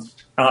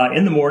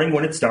in the morning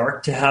when it's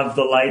dark to have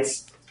the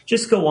lights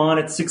just go on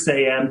at 6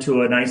 a.m.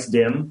 to a nice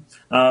dim.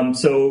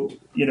 So,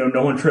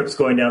 no one trips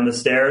going down the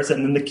stairs.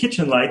 And then the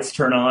kitchen lights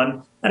turn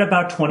on at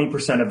about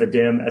 20% of the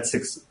dim at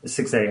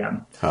 6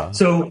 a.m. Huh.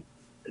 So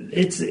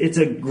it's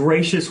a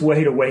gracious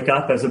way to wake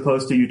up as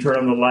opposed to you turn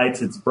on the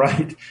lights, it's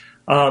bright.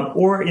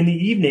 Or in the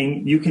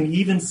evening, you can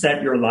even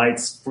set your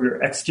lights for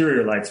your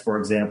exterior lights, for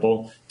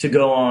example, to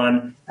go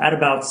on at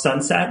about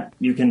sunset.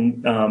 You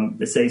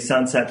can say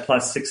sunset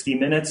plus 60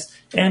 minutes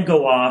and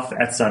go off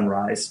at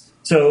sunrise.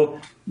 So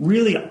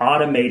really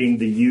automating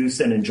the use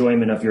and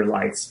enjoyment of your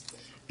lights.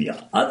 The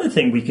other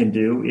thing we can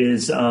do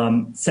is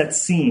set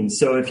scenes.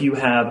 So if you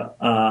have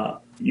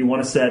you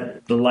want to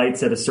set the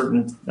lights at a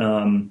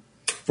certain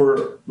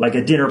for like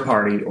a dinner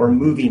party or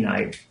movie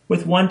night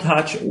with one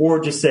touch, or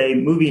just say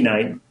movie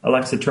night,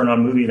 Alexa, turn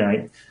on movie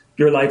night,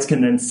 your lights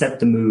can then set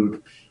the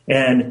mood.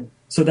 And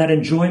so that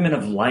enjoyment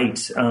of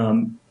light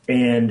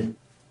and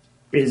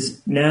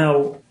is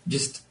now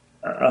just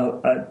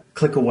a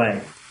click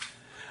away.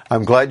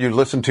 I'm glad you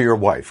listened to your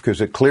wife,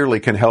 because it clearly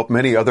can help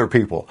many other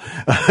people.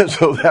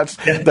 So that's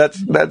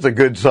a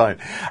good sign.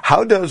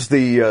 How does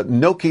the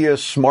Nokia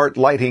Smart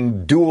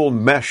Lighting dual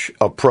mesh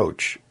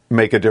approach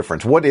make a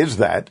difference? What is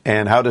that,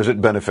 and how does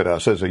it benefit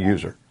us as a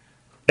user?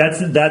 That's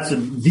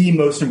the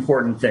most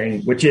important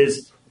thing, which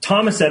is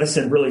Thomas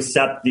Edison really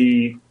set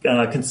the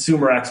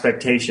consumer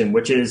expectation,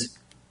 which is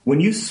when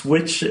you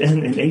switch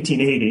in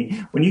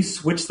 1880, when you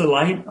switch the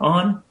light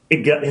on,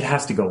 it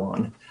has to go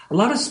on. A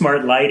lot of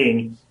smart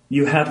lighting,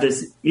 you have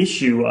this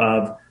issue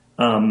of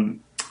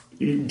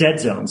dead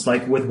zones,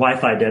 like with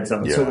Wi-Fi dead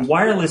zones. Yeah. So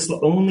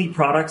wireless-only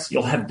products,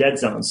 you'll have dead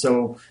zones.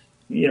 So,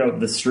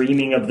 the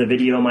streaming of the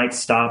video might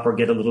stop or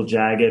get a little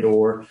jagged,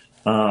 or,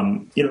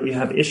 you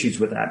have issues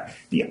with that.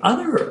 The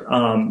other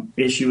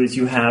issue is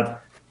you have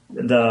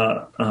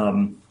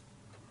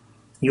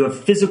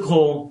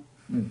physical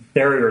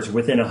barriers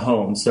within a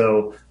home.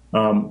 So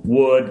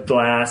wood,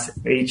 glass,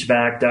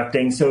 HVAC,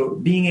 ducting. So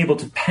being able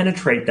to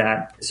penetrate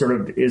that sort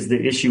of is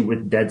the issue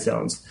with dead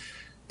zones.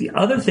 The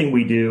other thing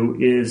we do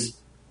is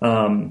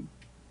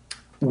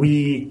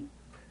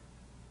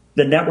the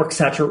network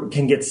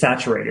can get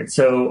saturated.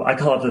 So I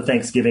call it the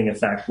Thanksgiving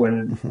effect,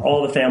 when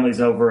all the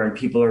family's over and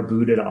people are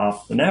booted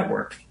off the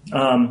network.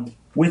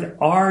 With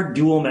our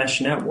dual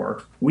mesh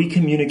network, we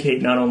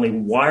communicate not only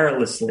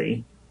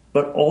wirelessly,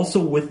 but also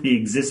with the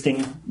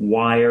existing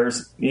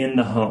wires in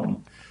the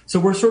home. So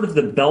we're sort of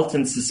the belt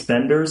and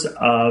suspenders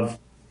of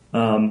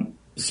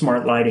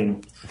smart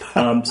lighting.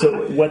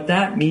 So what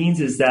that means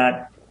is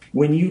that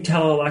when you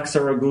tell Alexa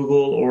or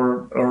Google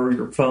or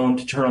your phone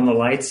to turn on the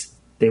lights,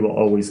 they will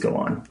always go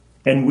on.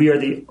 And we are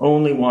the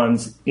only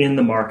ones in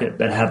the market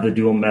that have the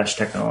dual mesh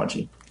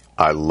technology.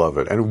 I love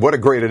it. And what a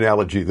great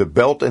analogy, the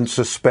belt and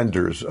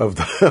suspenders of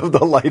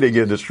the lighting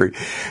industry.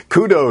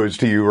 Kudos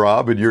to you,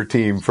 Rob, and your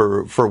team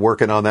for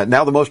working on that.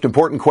 Now, the most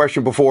important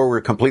question before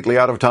we're completely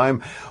out of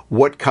time,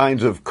 what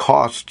kinds of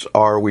costs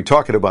are we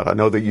talking about? I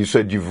know that you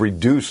said you've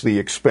reduced the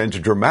expense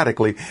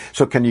dramatically.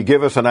 So can you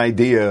give us an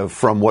idea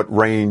from what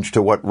range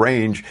to what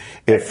range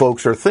if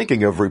folks are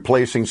thinking of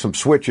replacing some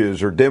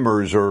switches or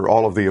dimmers or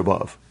all of the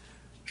above?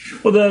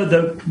 Well,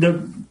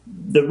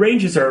 the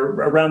ranges are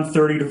around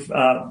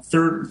 $39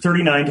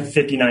 to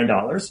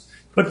 $59.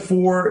 But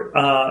for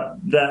I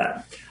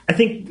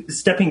think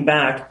stepping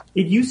back,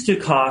 it used to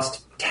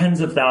cost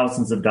tens of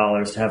thousands of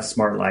dollars to have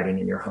smart lighting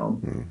in your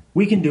home.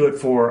 We can do it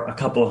for a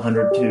couple of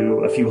hundred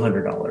to a few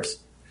 $100s.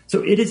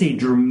 So it is a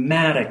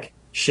dramatic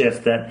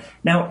shift that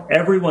now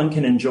everyone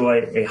can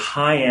enjoy a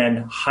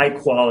high-end,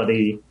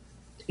 high-quality,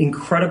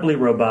 incredibly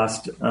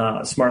robust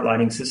smart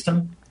lighting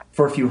system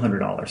for a few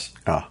 $100s.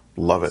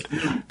 Love it.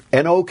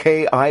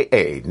 Nokia,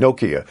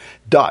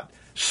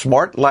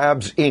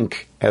 Nokia.SmartLabsInc,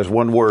 as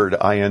one word,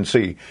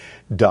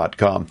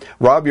 INC.com.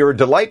 Rob, you're a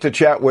delight to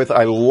chat with.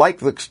 I like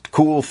the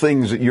cool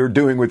things that you're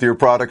doing with your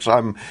products.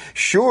 I'm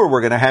sure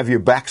we're going to have you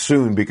back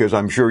soon, because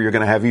I'm sure you're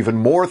going to have even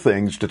more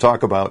things to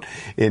talk about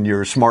in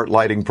your smart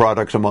lighting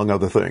products, among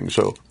other things.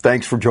 So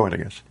thanks for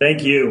joining us.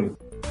 Thank you.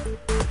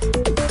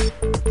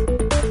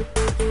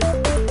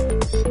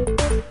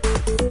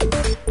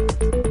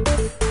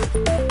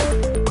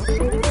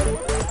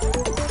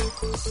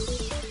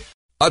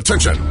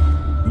 Attention!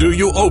 Do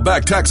you owe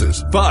back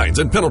taxes, fines,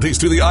 and penalties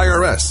to the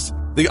IRS?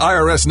 The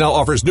IRS now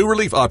offers new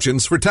relief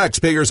options for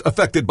taxpayers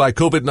affected by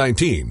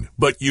COVID-19,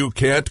 but you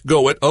can't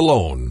go it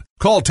alone.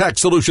 Call Tax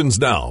Solutions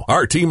now.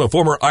 Our team of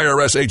former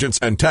IRS agents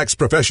and tax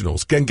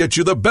professionals can get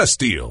you the best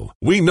deal.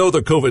 We know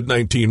the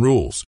COVID-19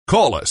 rules.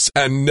 Call us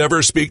and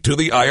never speak to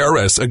the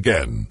IRS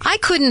again. I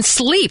couldn't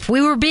sleep.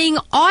 We were being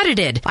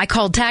audited. I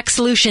called Tax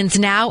Solutions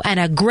now, and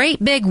a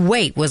great big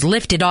weight was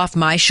lifted off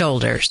my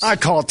shoulders. I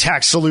called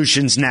Tax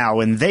Solutions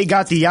now, and they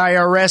got the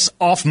IRS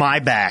off my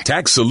back.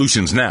 Tax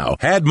Solutions now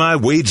had my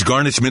wage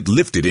garnishment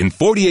lifted in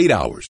 48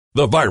 hours.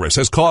 The virus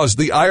has caused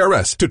the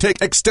IRS to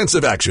take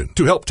extensive action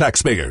to help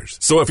taxpayers.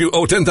 So if you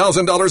owe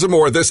 $10,000 or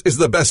more, this is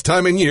the best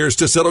time in years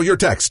to settle your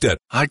tax debt.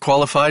 I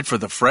qualified for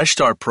the Fresh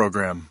Start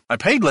program. I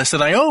paid less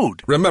than I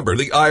owed. Remember,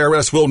 the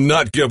IRS will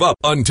not give up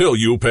until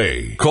you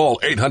pay. Call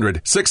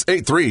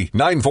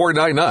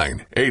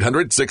 800-683-9499.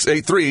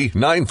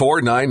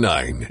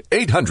 800-683-9499.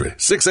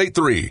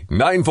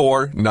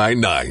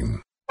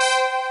 800-683-9499.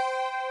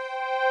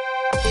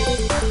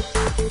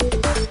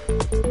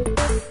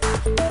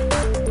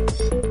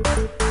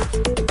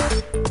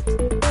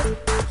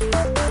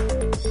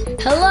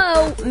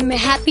 Hello,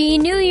 Happy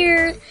New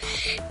Year.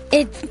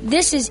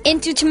 This is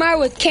Into Tomorrow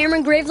with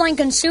Cameron Graveline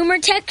Consumer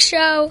Tech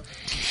Show.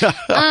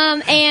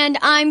 And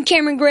I'm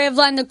Cameron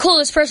Graveline, the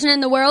coolest person in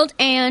the world,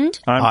 and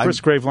I'm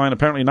Chris Graveline,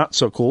 apparently not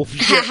so cool.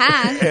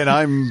 And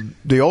I'm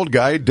the old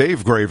guy,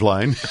 Dave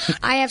Graveline.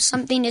 I have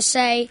something to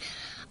say.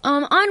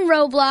 On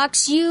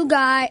Roblox, you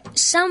got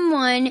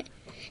someone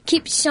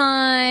keeps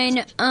on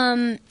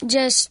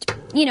just,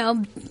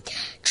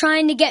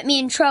 trying to get me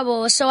in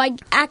trouble. So I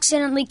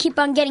accidentally keep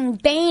on getting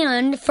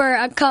banned for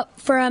a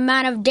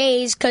amount of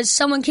days because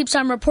someone keeps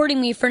on reporting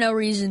me for no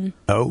reason.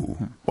 Oh,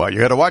 well, you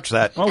got to watch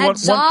that. Well, At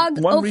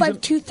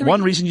Zog0523.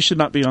 One reason you should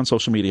not be on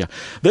social media.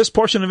 This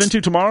portion of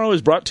Into Tomorrow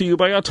is brought to you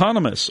by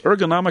Autonomous,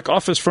 ergonomic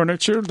office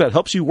furniture that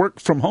helps you work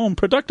from home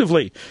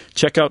productively.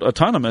 Check out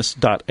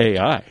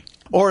autonomous.ai.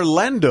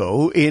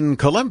 Orlando in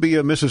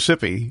Columbia,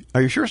 Mississippi.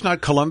 Are you sure it's not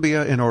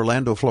Columbia in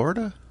Orlando,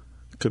 Florida?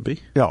 Could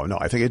be. No,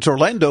 I think it's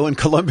Orlando in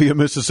Columbia,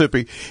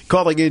 Mississippi,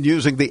 calling in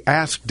using the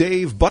Ask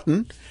Dave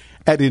button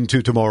at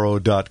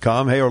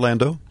intotomorrow.com. Hey,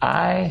 Orlando.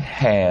 I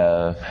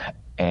have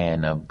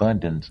an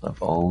abundance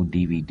of old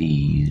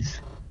DVDs,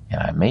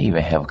 and I may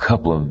even have a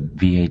couple of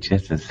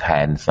VHSs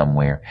hiding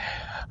somewhere.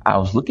 I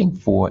was looking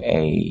for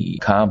a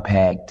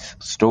compact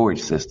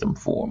storage system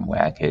for them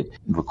where I could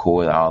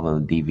record all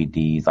of the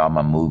DVDs, all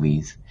my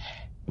movies,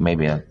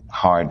 maybe a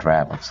hard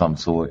drive of some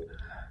sort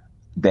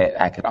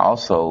that I could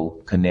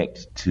also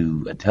connect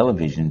to a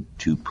television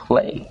to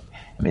play.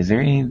 I mean, is there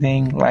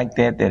anything like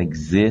that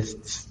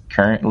exists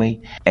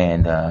currently?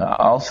 And I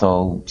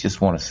also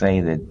just want to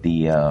say that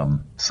the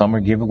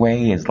summer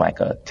giveaway is like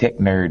a Tech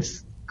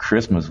Nerd's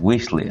Christmas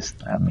wish list.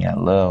 I mean, I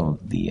love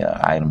the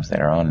items that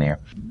are on there.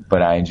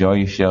 But I enjoy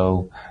your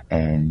show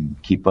and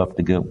keep up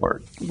the good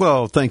work.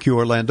 Well, thank you,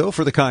 Orlando,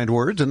 for the kind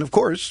words. And, of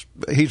course,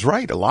 he's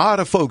right. A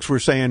lot of folks were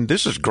saying,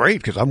 this is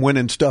great because I'm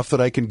winning stuff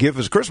that I can give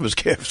as Christmas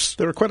gifts.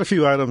 There were quite a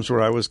few items where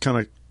I was kind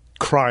of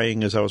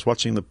crying as I was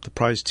watching the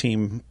prize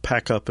team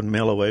pack up and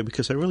mail away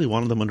because I really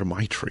wanted them under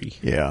my tree.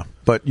 Yeah,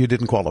 but you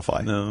didn't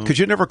qualify. No. Because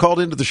you never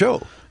called into the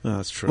show. No,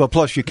 that's true. Well,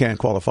 plus you can't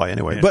qualify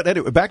anyway. Yeah. But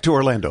anyway, back to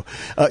Orlando.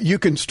 You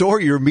can store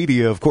your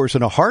media, of course,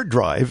 in a hard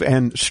drive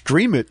and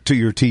stream it to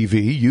your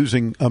TV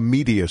using a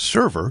media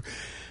server.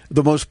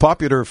 The most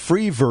popular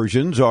free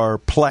versions are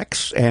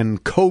Plex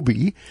and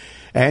Kobe,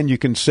 and you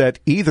can set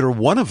either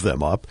one of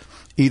them up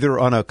either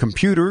on a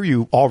computer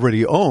you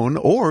already own,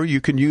 or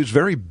you can use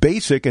very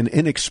basic and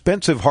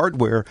inexpensive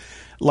hardware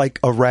like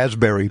a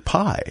Raspberry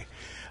Pi.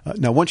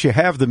 Now, once you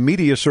have the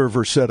media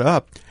server set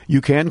up,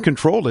 you can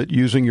control it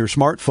using your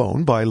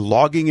smartphone by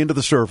logging into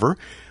the server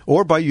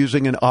or by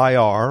using an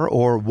IR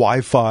or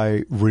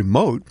Wi-Fi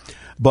remote.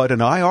 But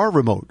an IR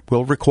remote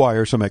will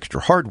require some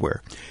extra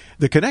hardware.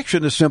 The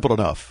connection is simple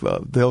enough.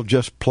 They'll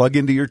just plug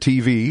into your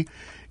TV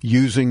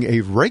using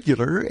a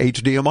regular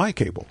HDMI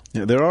cable.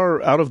 Yeah, there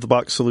are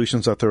out-of-the-box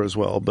solutions out there as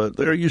well, but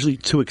they're usually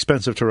too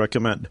expensive to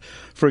recommend.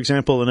 For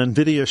example, an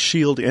NVIDIA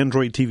Shield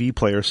Android TV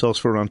player sells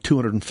for around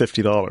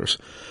 $250.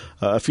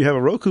 If you have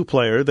a Roku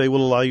player, they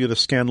will allow you to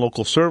scan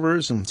local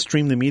servers and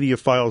stream the media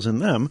files in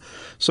them,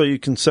 so you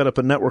can set up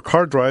a network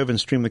hard drive and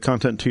stream the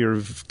content to your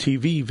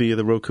TV via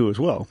the Roku as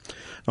well.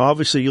 Now,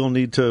 obviously, you'll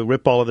need to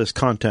rip all of this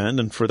content,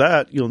 and for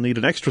that, you'll need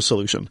an extra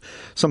solution.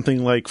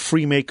 Something like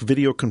FreeMake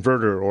Video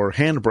Converter or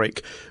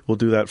Handbrake will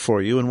do that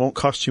for you and won't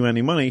cost you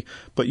any money,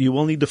 but you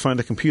will need to find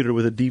a computer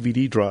with a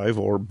DVD drive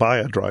or buy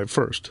a drive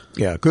first.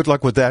 Yeah, good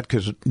luck with that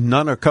because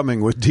none are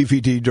coming with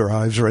DVD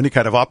drives or any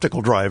kind of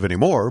optical drive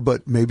anymore,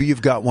 but maybe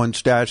you've got one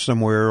stashed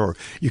somewhere or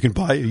you can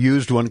buy a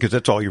used one because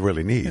that's all you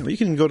really need. Yeah, you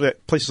can go to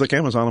places like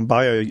Amazon and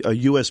buy a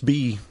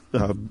USB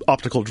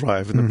optical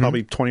drive, and they're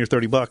probably $20 or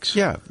 $30.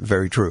 Yeah,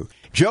 very true.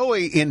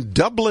 Joey in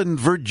Dublin,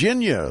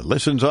 Virginia,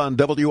 listens on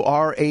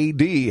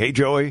WRAD. Hey,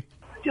 Joey.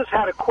 Just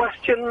had a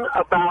question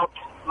about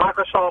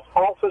Microsoft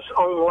Office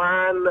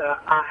Online.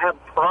 I have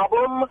a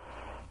problem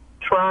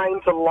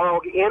trying to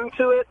log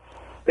into it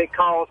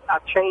because I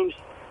changed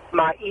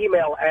my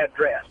email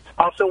address.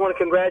 I also want to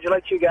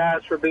congratulate you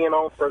guys for being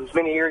on for as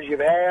many years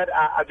you've had.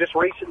 I just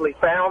recently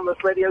found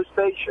this radio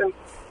station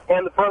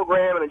and the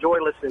program and enjoy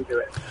listening to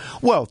it.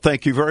 Well,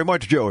 thank you very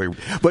much, Joey.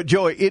 But,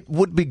 Joey, it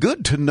would be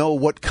good to know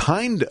what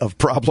kind of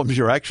problems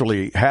you're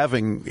actually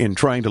having in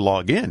trying to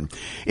log in.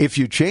 If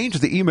you change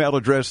the email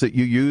address that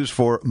you use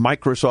for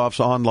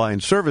Microsoft's online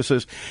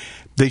services,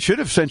 they should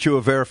have sent you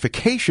a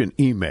verification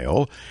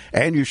email,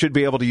 and you should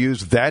be able to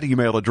use that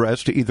email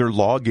address to either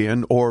log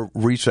in or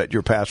reset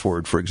your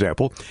password, for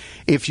example.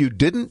 If you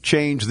didn't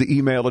change the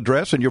email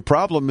address and your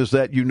problem is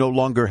that you no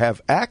longer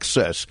have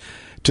access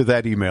to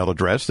that email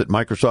address that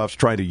Microsoft's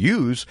trying to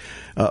use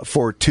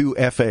for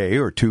 2FA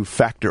or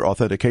two-factor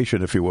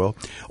authentication, if you will,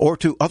 or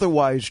to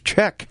otherwise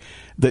check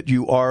that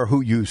you are who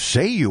you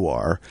say you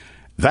are,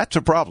 that's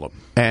a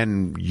problem,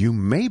 and you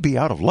may be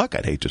out of luck,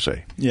 I'd hate to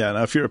say. Yeah,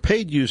 now if you're a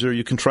paid user,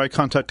 you can try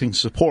contacting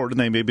support, and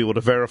they may be able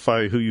to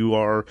verify who you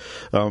are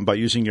by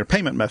using your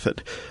payment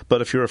method.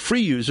 But if you're a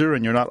free user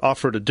and you're not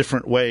offered a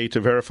different way to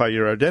verify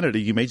your identity,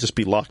 you may just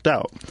be locked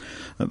out.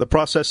 The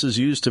processes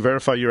used to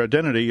verify your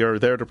identity are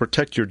there to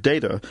protect your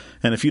data,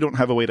 and if you don't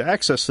have a way to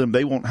access them,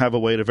 they won't have a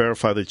way to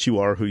verify that you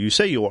are who you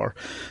say you are.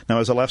 Now,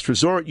 as a last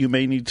resort, you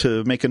may need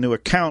to make a new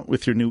account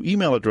with your new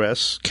email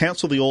address,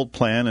 cancel the old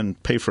plan,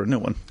 and pay for a new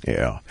one.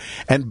 Yeah.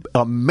 And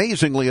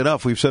amazingly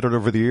enough, we've said it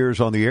over the years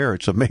on the air,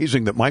 it's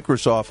amazing that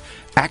Microsoft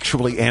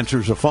actually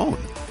answers a phone.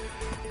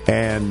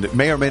 and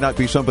may or may not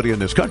be somebody in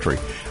this country,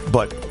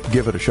 but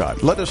give it a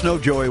shot. Let us know,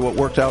 Joey, what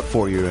worked out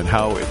for you and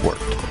how it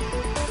worked.